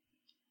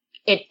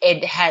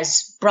 it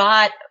has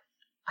brought,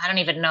 I don't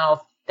even know if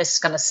this is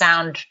going to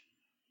sound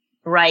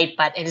right,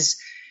 but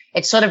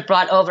it sort of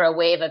brought over a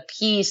wave of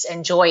peace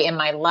and joy in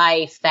my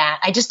life that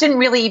I just didn't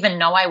really even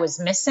know I was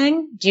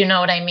missing. Do you know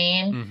what I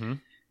mean? Mm-hmm.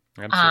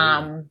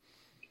 Absolutely.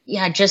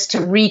 Just to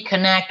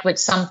reconnect with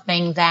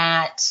something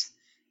that,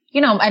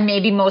 and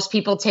maybe most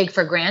people take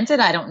for granted.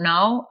 I don't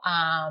know.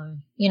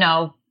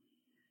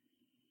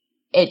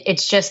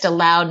 It's just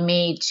allowed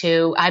me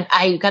to,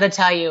 I got to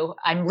tell you,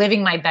 I'm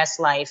living my best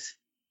life.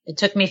 It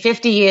took me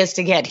 50 years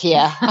to get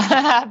here, but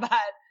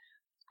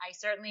I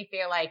certainly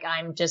feel like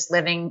I'm just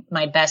living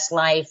my best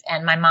life.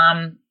 And my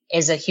mom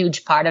is a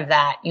huge part of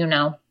that,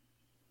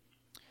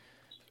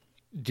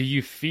 Do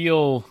you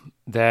feel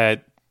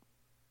that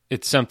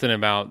it's something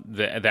about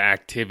the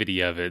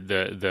activity of it,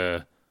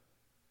 the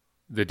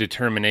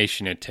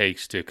determination it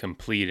takes to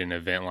complete an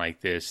event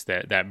like this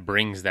that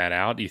brings that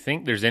out? Do you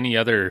think there's any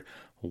other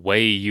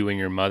way you and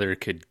your mother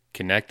could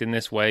connect in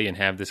this way and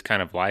have this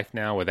kind of life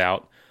now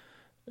without,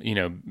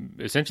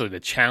 essentially the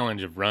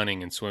challenge of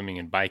running and swimming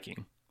and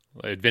biking,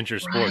 adventure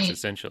sports, right,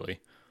 essentially?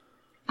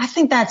 I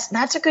think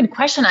that's a good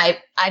question.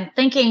 I'm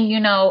thinking,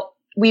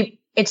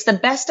 it's the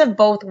best of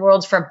both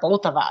worlds for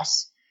both of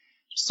us.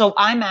 So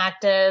I'm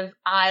active.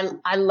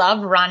 I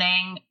love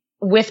running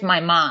with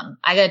my mom.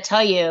 I got to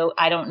tell you,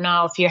 I don't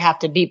know if you have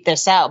to beep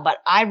this out, but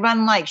I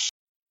run like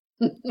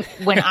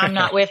when I'm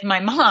not with my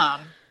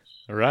mom.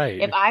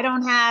 Right. If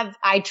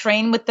I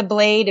train with the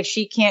blade. If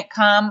she can't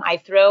come, I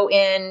throw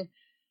in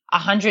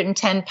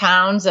 110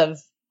 pounds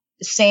of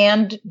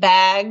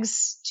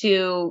sandbags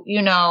to,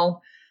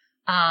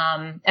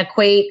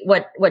 equate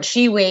what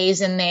she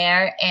weighs in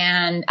there.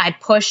 And I'm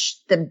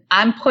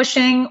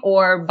pushing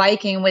or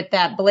biking with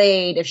that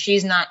blade if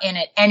she's not in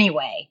it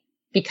anyway,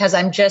 because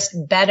I'm just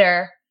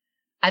better.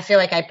 I feel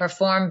like I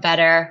perform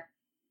better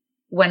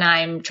when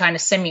I'm trying to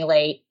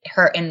simulate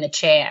her in the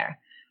chair.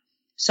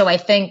 So I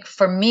think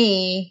for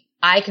me,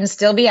 I can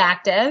still be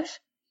active.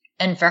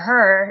 And for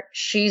her,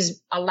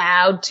 she's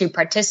allowed to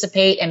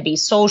participate and be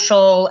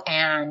social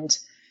and,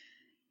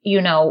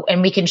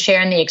 and we can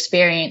share in the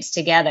experience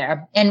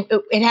together. And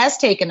it has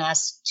taken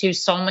us to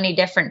so many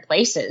different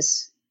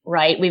places,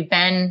 right? We've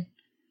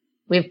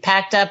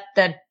packed up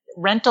the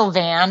rental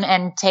van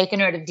and taken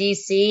her to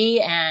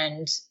DC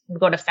and we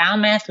go to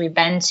Falmouth. We've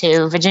been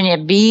to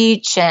Virginia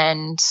Beach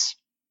and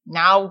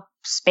now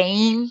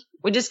Spain.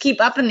 We just keep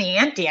upping the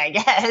ante, I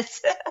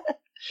guess.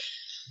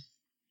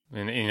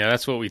 And,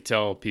 that's what we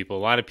tell people. A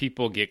lot of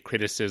people get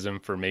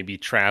criticism for maybe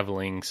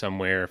traveling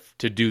somewhere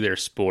to do their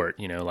sport,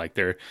 like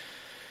they're,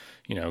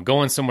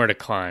 going somewhere to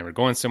climb or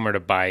going somewhere to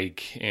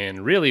bike.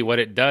 And really what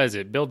it does,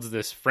 it builds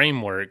this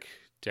framework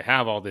to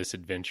have all this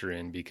adventure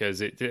in,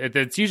 because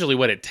it's usually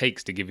what it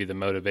takes to give you the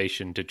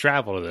motivation to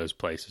travel to those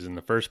places in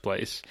the first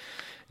place.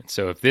 And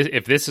so if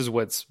this is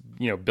what's,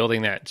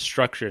 building that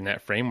structure and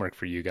that framework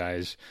for you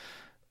guys,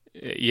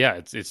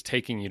 yeah, it's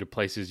taking you to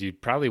places you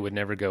probably would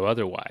never go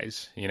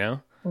otherwise, you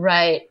know?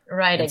 Right,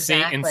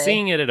 And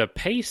seeing it at a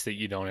pace that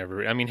you don't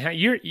ever, I mean,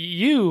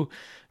 you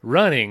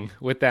running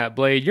with that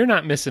blade, you're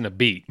not missing a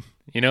beat.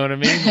 You know what I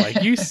mean?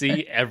 Like, you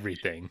see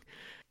everything,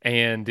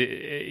 and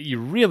you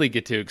really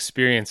get to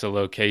experience a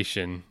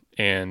location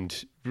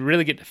and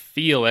really get to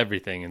feel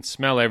everything and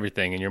smell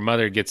everything. And your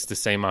mother gets the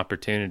same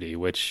opportunity,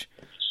 which,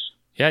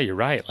 yeah, you're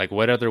right. Like,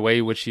 what other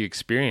way would she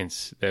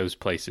experience those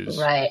places?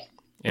 Right.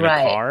 In a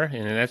car,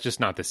 and that's just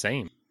not the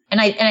same. And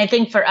I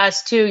think for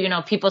us too, you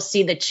know, people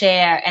see the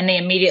chair and they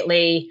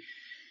immediately,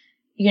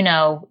 you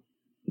know,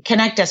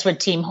 connect us with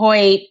Team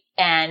Hoyt,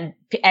 and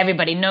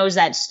everybody knows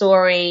that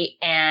story.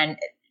 And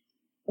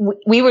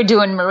we were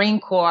doing Marine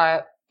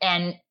Corps,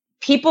 and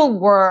people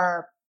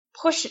were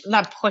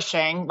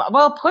nudging,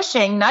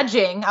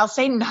 I'll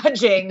say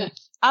nudging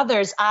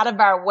others out of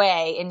our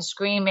way and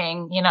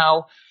screaming, you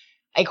know,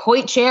 like,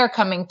 Hoyt chair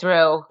coming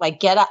through, like,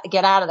 get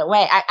out of the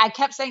way. I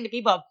kept saying to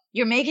people,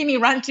 you're making me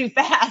run too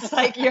fast.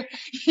 Like,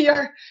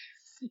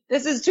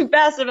 this is too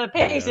fast of a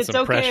pace. Yeah, it's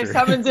okay pressure. if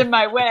someone's in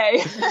my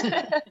way.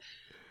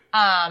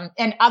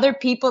 And other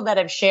people that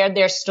have shared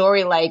their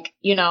story, like,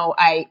 you know,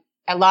 I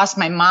lost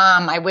my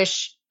mom. I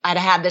wish I'd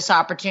had this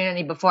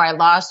opportunity before I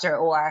lost her.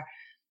 Or,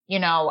 you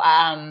know,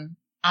 I'm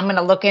going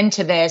to look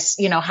into this.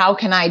 You know, how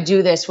can I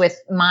do this with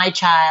my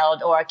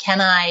child? Or can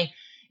I,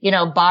 you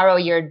know, borrow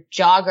your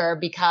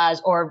jogger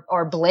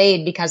or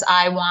blade because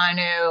I want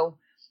to,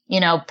 you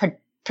know,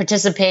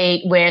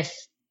 participate with,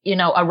 you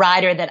know, a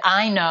rider that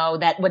I know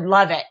that would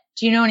love it.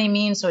 Do you know what I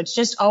mean? So it's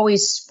just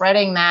always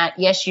spreading that,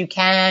 yes, you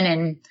can.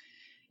 And,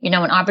 you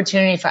know, an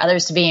opportunity for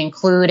others to be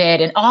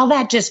included, and all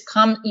that just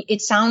comes.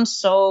 It sounds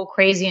so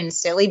crazy and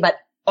silly, but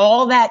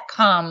all that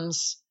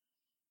comes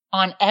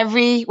on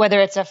whether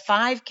it's a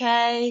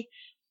 5K,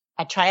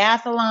 a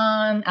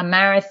triathlon, a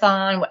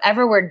marathon,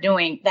 whatever we're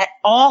doing, that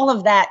all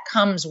of that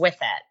comes with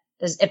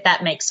it, if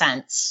that makes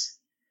sense.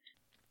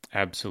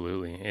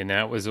 Absolutely. And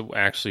that was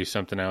actually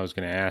something I was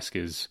going to ask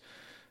is,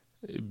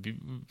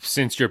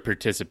 since your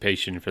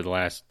participation for the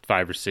last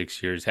 5 or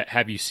 6 years,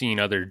 have you seen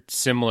other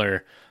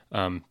similar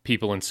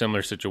people in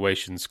similar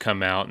situations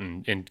come out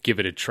and give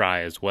it a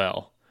try as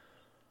well?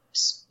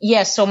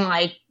 Yes. So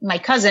my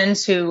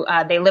cousins who,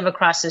 they live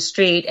across the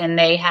street, and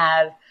they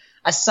have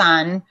a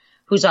son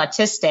who's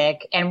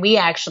autistic. And we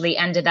actually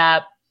ended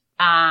up,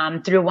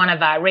 through one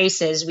of our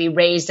races, we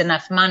raised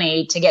enough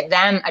money to get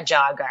them a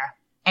jogger.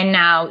 And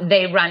now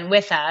they run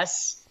with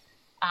us.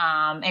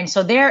 And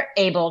so they're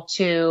able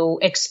to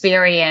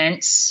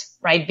experience,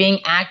 right, being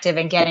active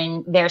and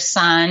getting their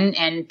son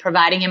and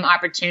providing him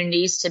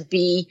opportunities to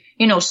be,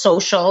 you know,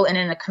 social and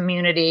in a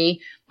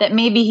community that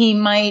maybe he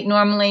might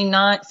normally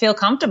not feel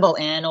comfortable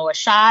in or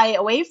shy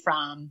away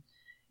from,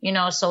 you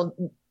know. So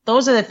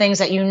those are the things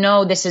that, you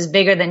know, this is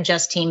bigger than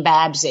just Team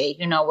Babsy.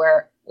 You know,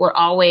 we're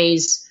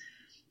always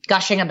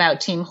gushing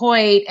about Team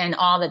Hoyt and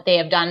all that they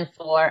have done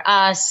for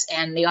us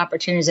and the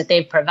opportunities that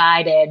they've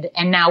provided.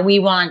 And now we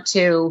want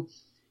to,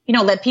 you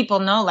know, let people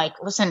know, like,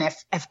 listen,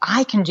 if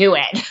I can do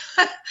it,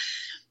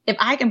 if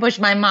I can push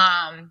my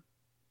mom,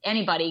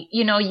 anybody,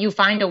 you know, you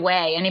find a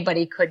way.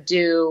 Anybody could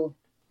do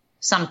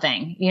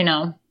something, you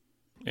know.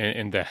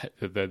 And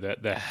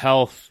the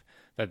health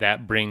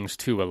that brings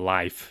to a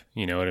life,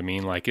 you know what I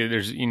mean? Like,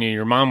 there's, you know,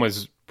 your mom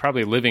was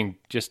probably living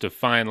just a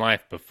fine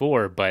life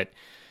before, but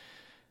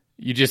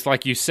you just,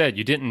 like you said,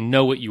 you didn't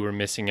know what you were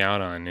missing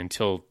out on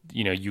until,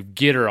 you know, you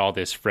get her all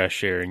this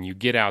fresh air and you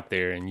get out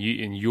there and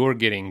you're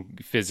getting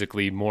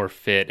physically more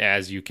fit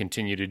as you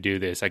continue to do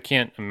this. I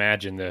can't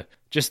imagine the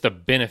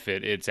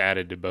benefit it's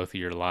added to both of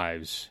your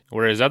lives.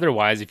 Whereas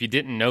otherwise, if you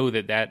didn't know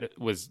that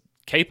was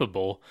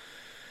capable,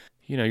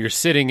 you know, you're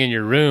sitting in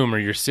your room or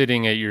you're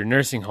sitting at your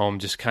nursing home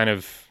just kind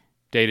of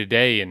day to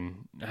day,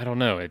 and I don't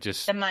know, it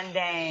just... The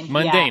mundane.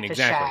 Mundane, yeah,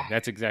 exactly. Sure.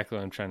 That's exactly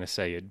what I'm trying to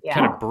say. It Yeah.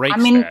 kind of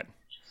breaks that.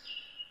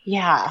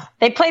 Yeah,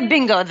 they play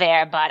bingo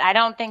there, but I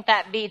don't think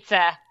that beats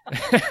a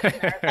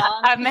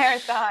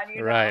marathon. You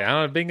know? Right. I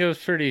don't know,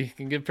 bingo's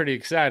can get pretty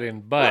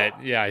exciting,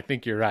 but yeah, I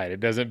think you're right. It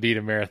doesn't beat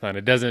a marathon.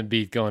 It doesn't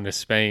beat going to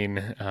Spain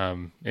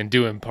and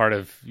doing part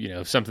of, you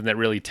know, something that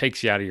really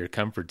takes you out of your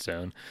comfort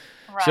zone.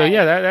 Right. So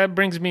yeah, that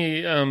brings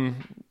me to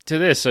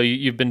this. So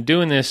you've been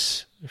doing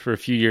this for a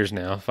few years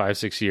now,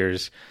 5-6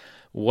 years.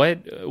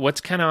 What's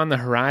kind of on the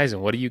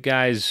horizon? What are you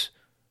guys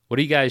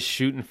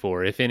shooting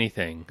for, if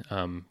anything,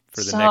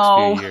 for the next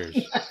few years?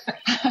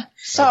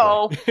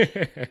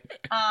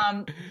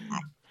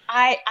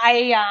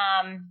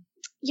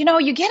 You know,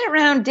 you get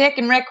around Dick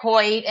and Rick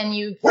Hoyt and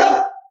you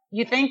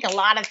think a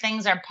lot of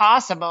things are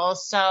possible.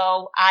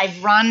 So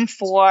I've run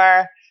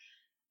for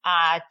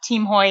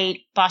Team Hoyt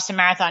Boston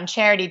Marathon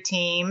charity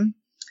team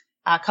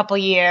a couple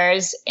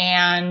years.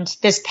 And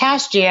this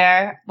past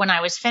year when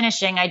I was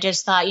finishing, I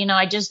just thought, you know,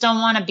 I just don't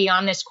want to be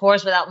on this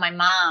course without my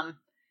mom.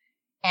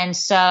 And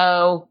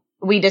so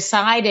we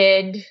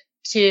decided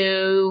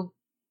to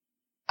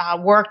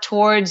work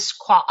towards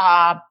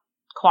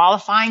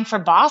qualifying for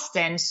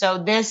Boston. So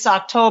this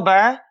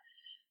October,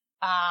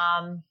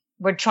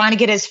 we're trying to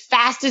get as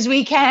fast as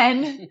we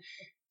can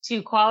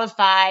to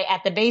qualify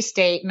at the Bay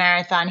State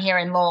Marathon here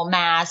in Lowell,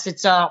 Mass.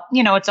 It's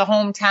it's a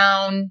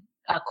hometown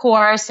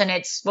course, and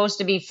it's supposed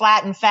to be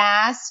flat and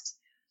fast.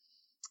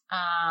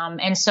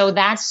 And so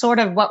that's sort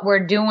of what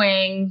we're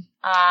doing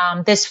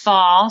this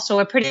fall. So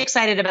we're pretty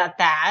excited about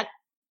that.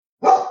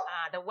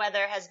 The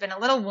weather has been a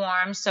little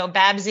warm, so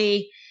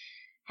Babsy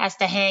has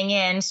to hang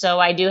in. So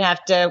we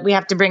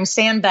have to bring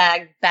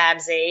sandbag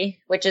Babsy,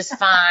 which is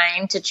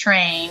fine to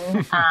train.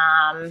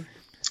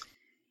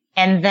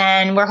 And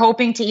then we're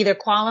hoping to either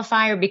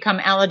qualify or become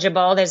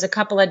eligible. There's a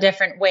couple of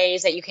different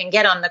ways that you can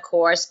get on the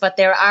course, but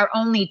there are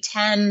only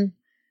 10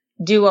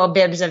 duo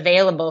bibs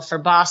available for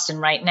Boston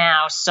right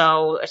now.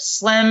 So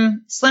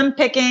slim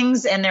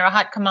pickings, and they're a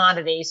hot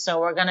commodity. So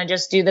we're going to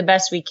just do the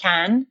best we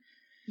can.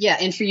 Yeah.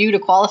 And for you to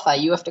qualify,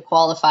 you have to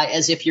qualify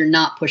as if you're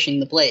not pushing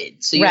the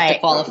blade. So you have to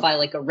qualify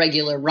like a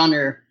regular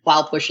runner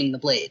while pushing the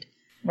blade.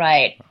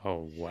 Right.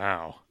 Oh,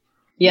 wow.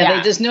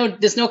 Yeah. There's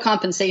no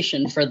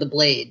compensation for the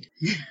blade.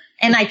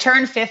 And I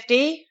turned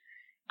 50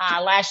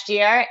 last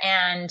year,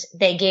 and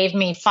they gave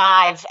me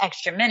 5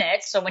 extra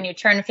minutes. So when you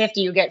turn 50,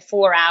 you get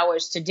 4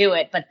 hours to do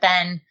it. But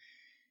then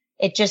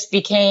it just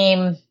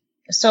became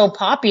so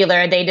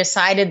popular, they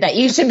decided that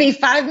you should be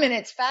 5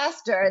 minutes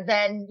faster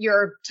than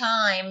your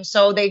time.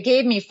 So they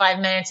gave me 5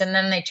 minutes, and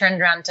then they turned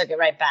around and took it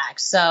right back.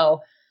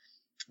 So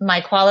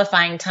my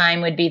qualifying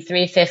time would be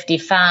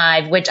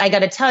 3:55, which I got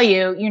to tell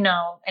you,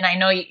 and I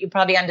know you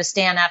probably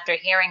understand after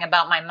hearing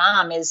about my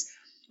mom, is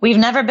we've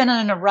never been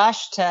in a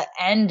rush to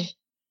end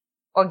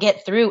or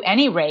get through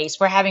any race.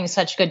 We're having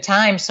such good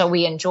time, so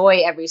we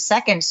enjoy every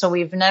second. So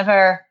we've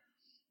never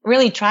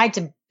really tried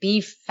to be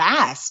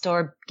fast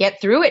or get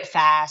through it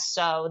fast.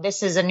 So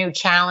this is a new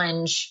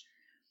challenge,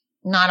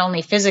 not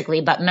only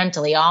physically, but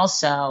mentally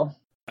also.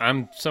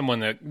 I'm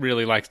someone that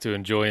really likes to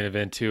enjoy an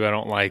event too. I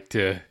don't like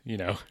to,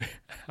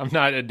 I'm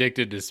not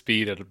addicted to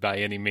speed by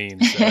any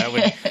means. So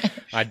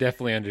I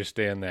definitely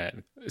understand that.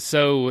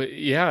 So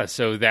yeah,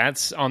 so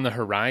that's on the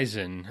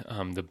horizon,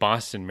 the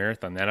Boston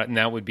Marathon.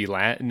 That would be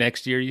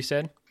next year, you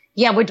said?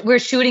 Yeah, we're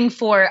shooting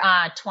for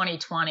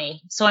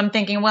 2020. So I'm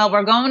thinking, well,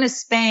 we're going to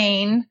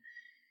Spain.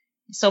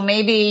 So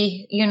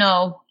maybe,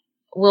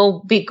 we'll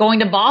be going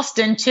to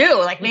Boston too.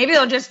 Like maybe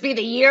it'll just be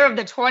the year of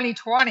the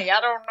 2020.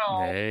 I don't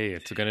know. Hey,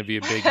 it's going to be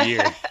a big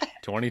year.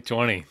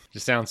 2020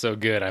 just sounds so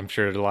good. I'm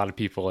sure a lot of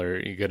people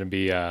are going to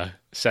be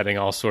setting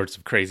all sorts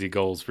of crazy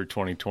goals for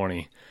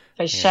 2020.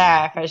 For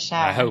sure.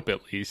 I hope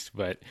at least.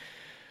 But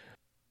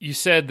you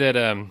said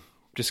that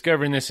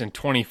discovering this in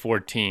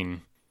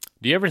 2014,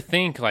 do you ever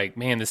think like,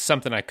 man, this is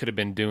something I could have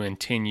been doing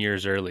 10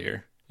 years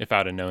earlier if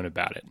I'd have known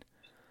about it?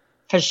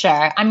 For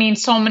sure. I mean,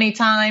 so many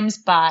times,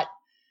 but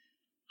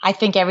I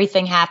think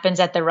everything happens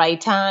at the right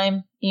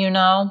time,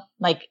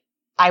 like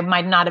I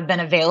might not have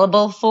been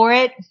available for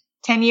it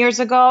 10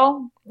 years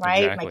ago,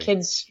 right?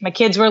 Exactly. My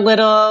kids were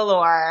little,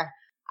 or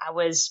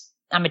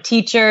I'm a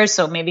teacher,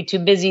 so maybe too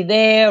busy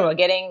there, or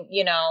getting,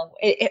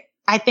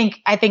 I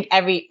think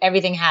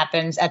everything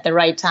happens at the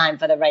right time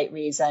for the right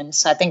reason.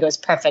 So I think it was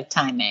perfect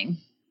timing.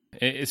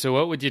 So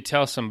what would you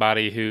tell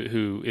somebody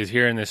who is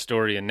hearing this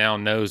story and now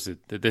knows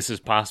that this is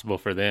possible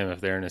for them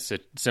if they're in a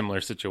similar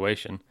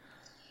situation?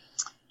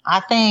 I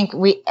think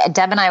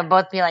Deb and I would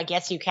both be like,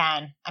 yes, you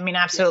can. I mean,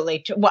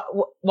 absolutely.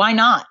 Why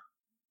not?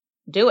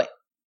 Do it.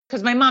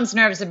 Because my mom's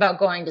nervous about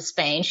going to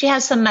Spain. She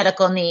has some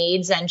medical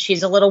needs, and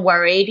she's a little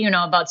worried,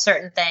 about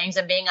certain things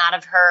and being out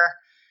of her,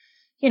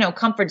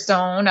 comfort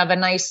zone of a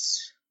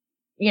nice,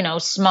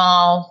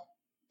 small,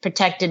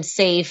 protected,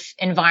 safe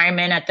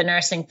environment at the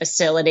nursing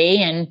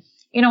facility. And,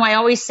 I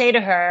always say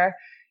to her,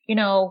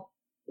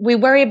 we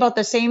worry about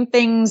the same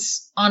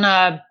things on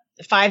a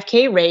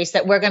 5K race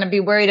that we're going to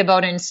be worried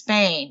about in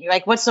Spain. You're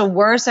like, what's the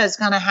worst that's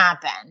going to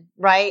happen?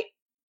 Right?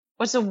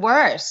 What's the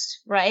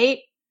worst? Right?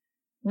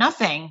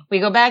 Nothing. We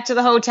go back to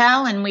the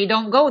hotel and we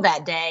don't go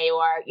that day,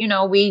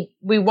 or, we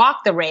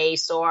walk the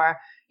race, or,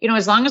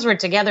 as long as we're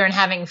together and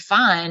having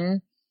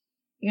fun,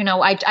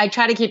 I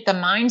try to keep the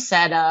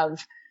mindset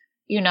of,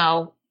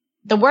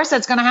 the worst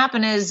that's going to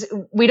happen is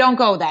we don't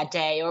go that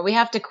day, or we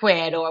have to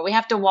quit, or we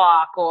have to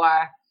walk,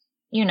 or,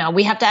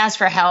 we have to ask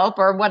for help,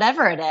 or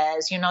whatever it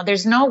is.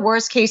 There's no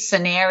worst case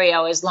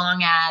scenario as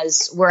long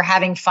as we're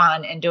having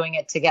fun and doing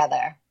it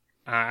together.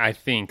 I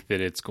think that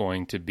it's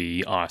going to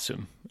be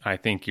awesome. I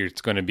think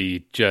it's going to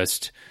be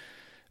just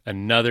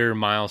another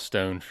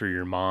milestone for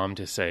your mom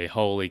to say,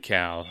 holy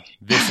cow,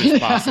 this is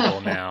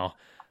possible now.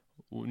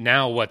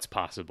 Now what's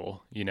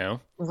possible,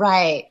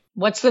 Right.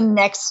 What's the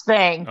next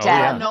thing, Dad?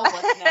 I don't know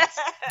what's next.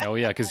 Oh,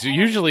 yeah, because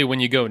usually when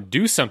you go and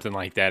do something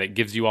like that, it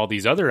gives you all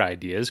these other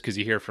ideas because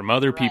you hear from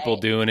other people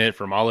doing it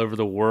from all over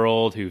the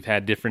world who've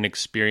had different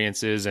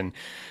experiences, and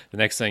the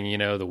next thing you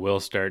know, the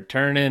wheels start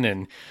turning,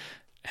 and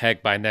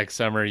heck, by next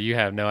summer, you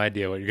have no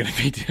idea what you're going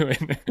to be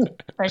doing.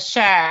 For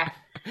sure.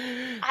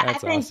 I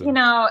think,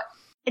 awesome.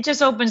 It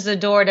just opens the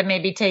door to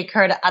maybe take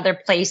her to other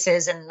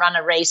places and run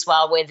a race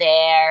while we're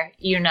there,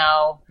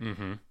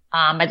 Mm-hmm.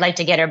 I'd like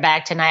to get her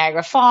back to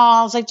Niagara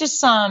Falls, like just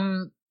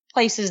some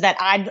places that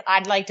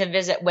I'd like to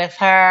visit with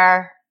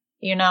her.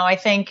 I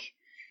think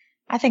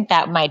I think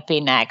that might be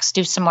next.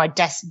 Do some more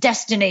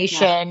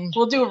destination. Yeah.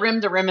 We'll do a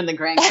rim to rim in the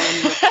Grand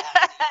Canyon.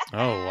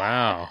 Oh,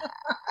 wow.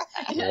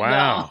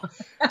 Wow.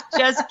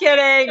 Just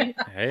kidding.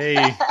 Hey,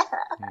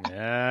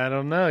 I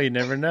don't know. You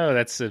never know.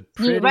 That's a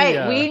pretty You're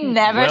right. We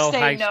never say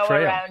well-hiked no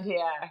trail. around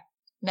here.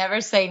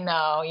 Never say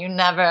no. You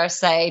never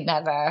say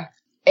never.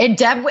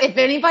 Deb, if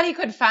anybody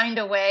could find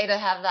a way to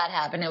have that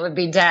happen, it would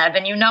be Deb.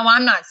 And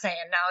I'm not saying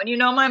no.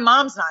 And my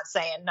mom's not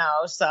saying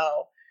no.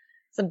 So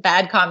it's a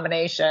bad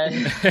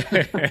combination.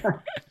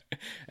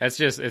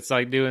 It's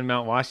like doing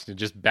Mount Washington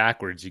just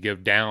backwards. You go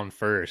down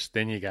first,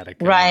 then you got to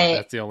come Right. up.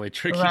 That's the only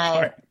tricky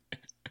part.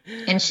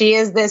 And she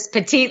is this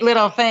petite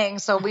little thing,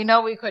 so we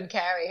know we could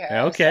carry her.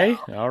 Okay,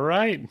 so. all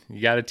right.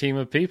 You got a team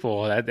of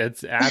people.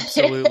 That's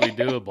absolutely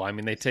doable. I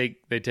mean, they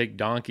take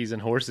donkeys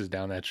and horses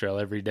down that trail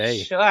every day.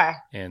 Sure.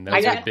 And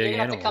those are big you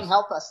have animals. to come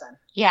help us then.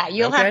 Yeah,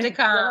 you'll have to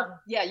come.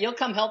 You'll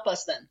come help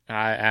us then.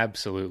 I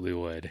absolutely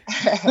would.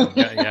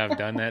 I've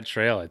done that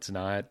trail. It's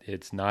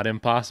not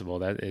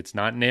impossible. It's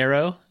not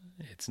narrow.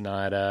 It's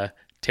not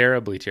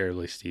terribly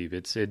steep.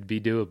 It'd be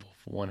doable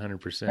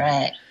 100%.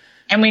 Right.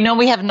 And we know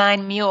we have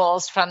 9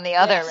 mules from the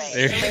other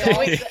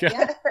race.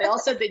 They all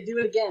said they'd do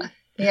it again.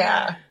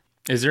 Yeah.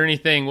 Is there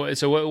anything?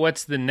 So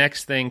what's the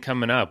next thing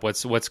coming up?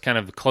 What's kind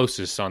of the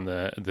closest on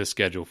the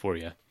schedule for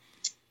you?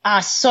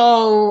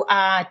 So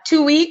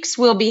 2 weeks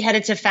we'll be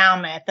headed to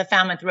Falmouth, the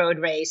Falmouth Road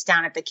Race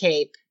down at the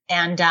Cape,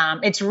 and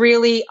it's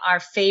really our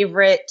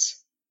favorite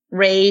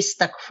race.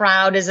 The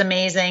crowd is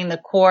amazing. The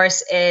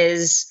course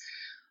is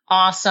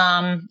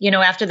awesome.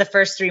 After the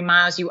first 3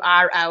 miles, you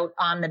are out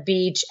on the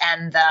beach,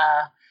 and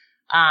the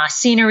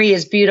scenery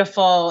is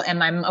beautiful,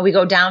 and we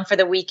go down for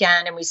the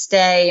weekend and we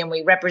stay and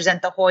we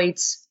represent the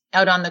Hoyts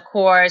out on the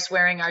course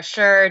wearing our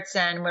shirts,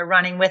 and we're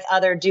running with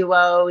other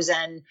duos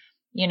and,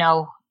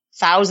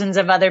 thousands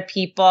of other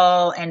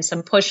people and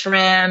some push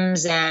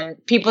rims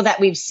and people that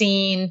we've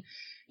seen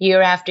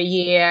year after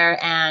year.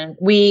 And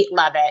we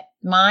love it.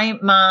 My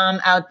mom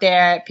out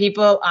there,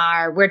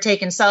 we're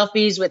taking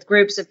selfies with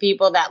groups of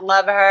people that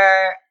love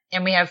her.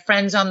 And we have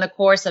friends on the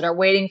course that are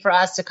waiting for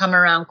us to come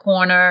around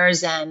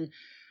corners, and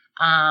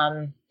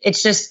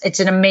it's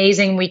an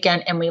amazing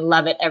weekend, and we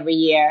love it every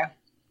year.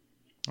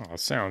 Oh, it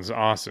sounds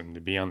awesome to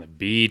be on the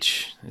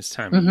beach this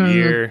time of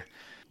year.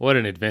 What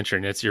an adventure.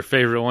 And it's your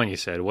favorite one, you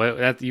said.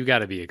 You got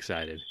to be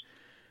excited.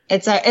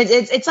 It's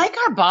like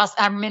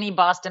our mini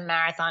Boston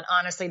Marathon.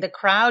 Honestly, the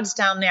crowds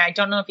down there, I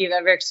don't know if you've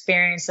ever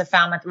experienced the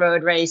Falmouth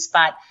Road Race,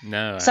 but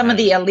some of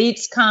the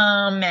elites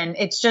come, and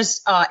it's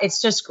just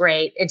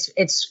great.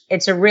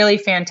 It's a really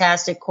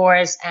fantastic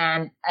course,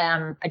 and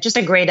just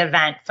a great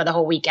event for the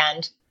whole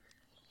weekend.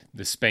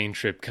 The Spain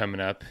trip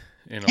coming up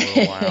in a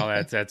little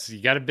while. That's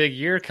you got a big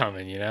year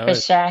coming, For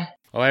sure.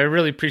 Well, I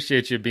really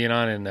appreciate you being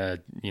on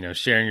and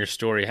sharing your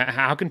story.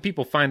 How can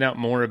people find out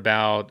more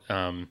about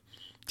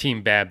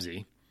Team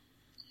Babsy?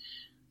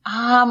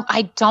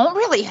 I don't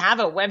really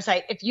have a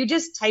website. If you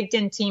just typed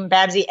in Team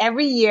Babsy,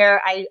 every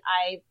year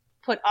I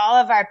put all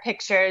of our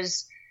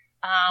pictures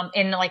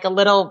in like a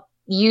little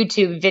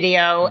YouTube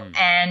video,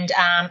 and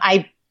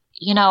I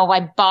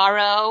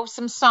borrow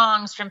some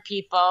songs from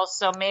people,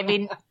 so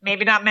maybe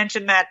not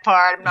mention that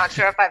part. I'm not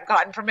sure if I've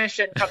gotten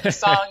permission from the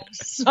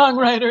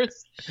songwriters.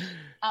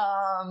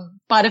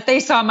 But if they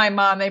saw my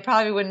mom, they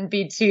probably wouldn't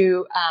be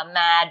too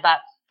mad. But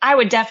I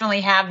would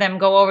definitely have them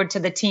go over to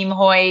the Team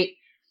Hoyt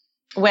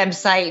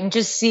website and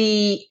just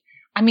see.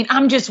 I mean,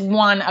 I'm just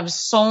one of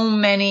so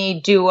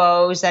many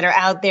duos that are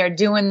out there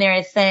doing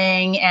their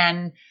thing,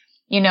 and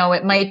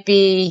it might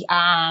be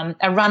a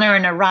runner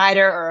and a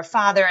rider, or a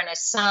father and a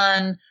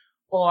son,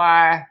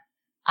 or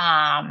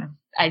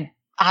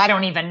I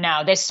don't even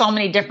know. There's so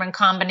many different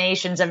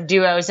combinations of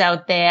duos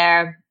out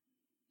there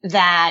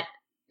that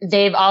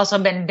they've also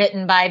been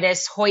bitten by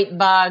this Hoyt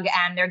bug,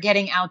 and they're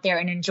getting out there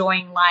and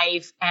enjoying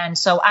life. And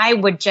so I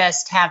would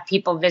just have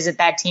people visit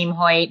that Team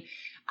Hoyt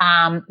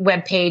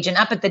webpage, and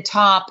up at the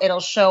top,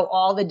 it'll show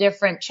all the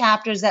different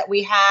chapters that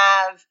we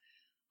have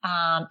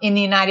in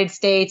the United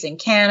States and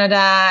Canada.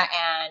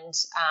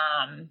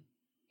 And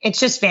it's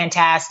just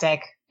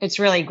fantastic. It's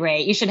really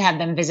great. You should have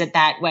them visit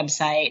that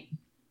website.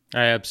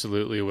 I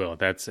absolutely will.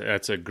 That's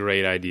a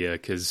great idea,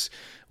 because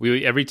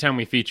every time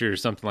we feature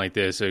something like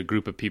this, a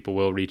group of people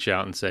will reach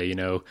out and say,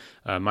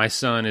 my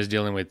son is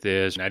dealing with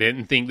this, and I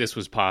didn't think this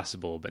was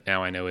possible, but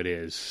now I know it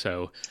is.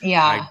 So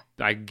yeah,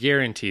 I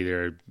guarantee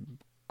there are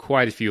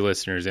quite a few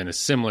listeners in a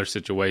similar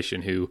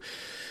situation who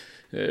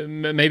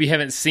maybe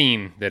haven't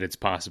seen that it's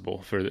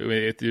possible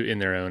in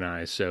their own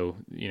eyes. So,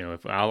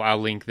 if I'll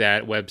link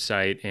that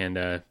website,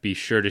 and be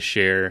sure to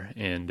share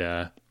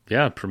and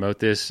promote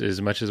this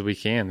as much as we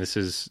can. This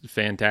is a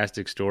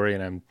fantastic story,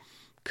 and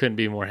couldn't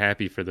be more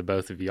happy for the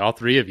both of you, all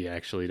three of you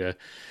actually,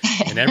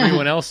 and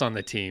everyone else on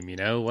the team.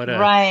 What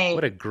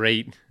a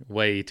great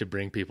way to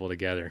bring people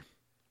together.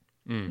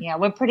 Yeah,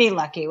 we're pretty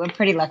lucky.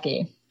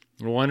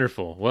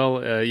 Wonderful.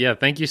 Well,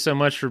 thank you so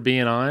much for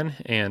being on,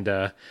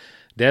 and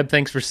Deb,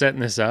 thanks for setting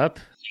this up.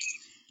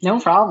 No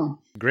problem.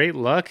 Great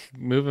luck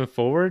moving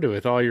forward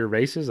with all your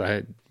races.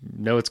 I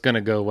know it's going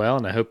to go well,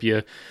 and I hope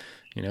you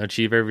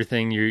achieve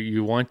everything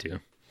you want to.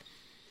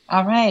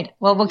 All right.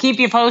 Well, we'll keep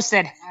you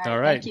posted. All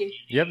right. Thank you.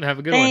 Yep. Have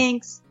a good one.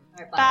 Thanks.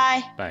 All right,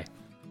 bye. Bye. Bye.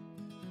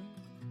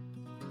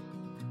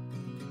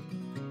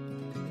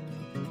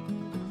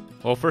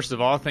 Well, first of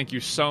all, thank you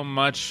so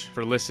much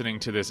for listening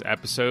to this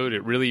episode.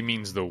 It really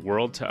means the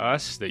world to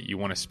us that you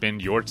want to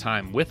spend your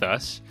time with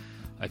us.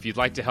 If you'd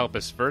like to help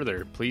us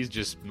further, please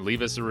just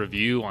leave us a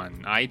review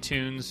on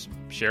iTunes,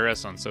 share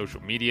us on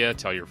social media,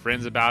 tell your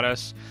friends about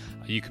us.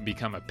 You can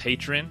become a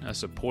patron, a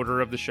supporter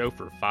of the show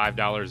for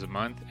 $5 a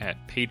month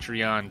at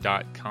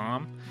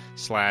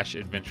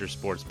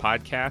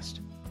patreon.com/adventuresportspodcast.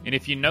 And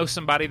if you know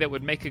somebody that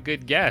would make a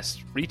good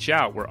guest, reach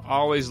out. We're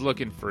always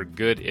looking for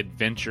good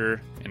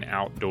adventure and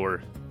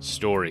outdoor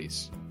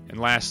stories. And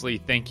lastly,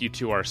 thank you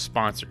to our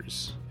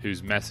sponsors,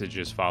 whose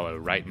messages follow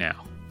right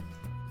now.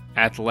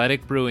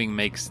 Athletic Brewing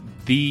makes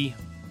the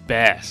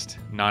best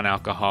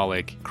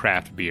non-alcoholic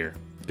craft beer.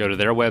 Go to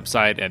their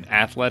website at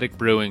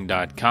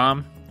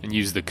athleticbrewing.com and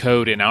use the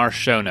code in our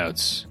show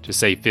notes to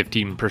save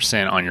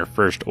 15% on your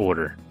first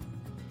order.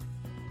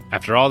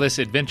 After all this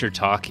adventure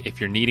talk, if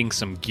you're needing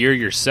some gear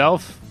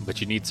yourself,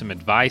 but you need some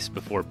advice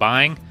before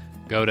buying,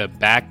 go to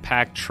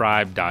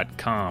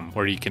backpacktribe.com,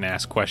 where you can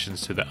ask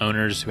questions to the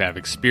owners who have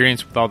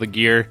experience with all the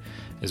gear,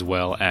 as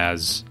well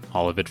as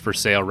all of it for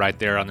sale right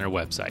there on their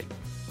website.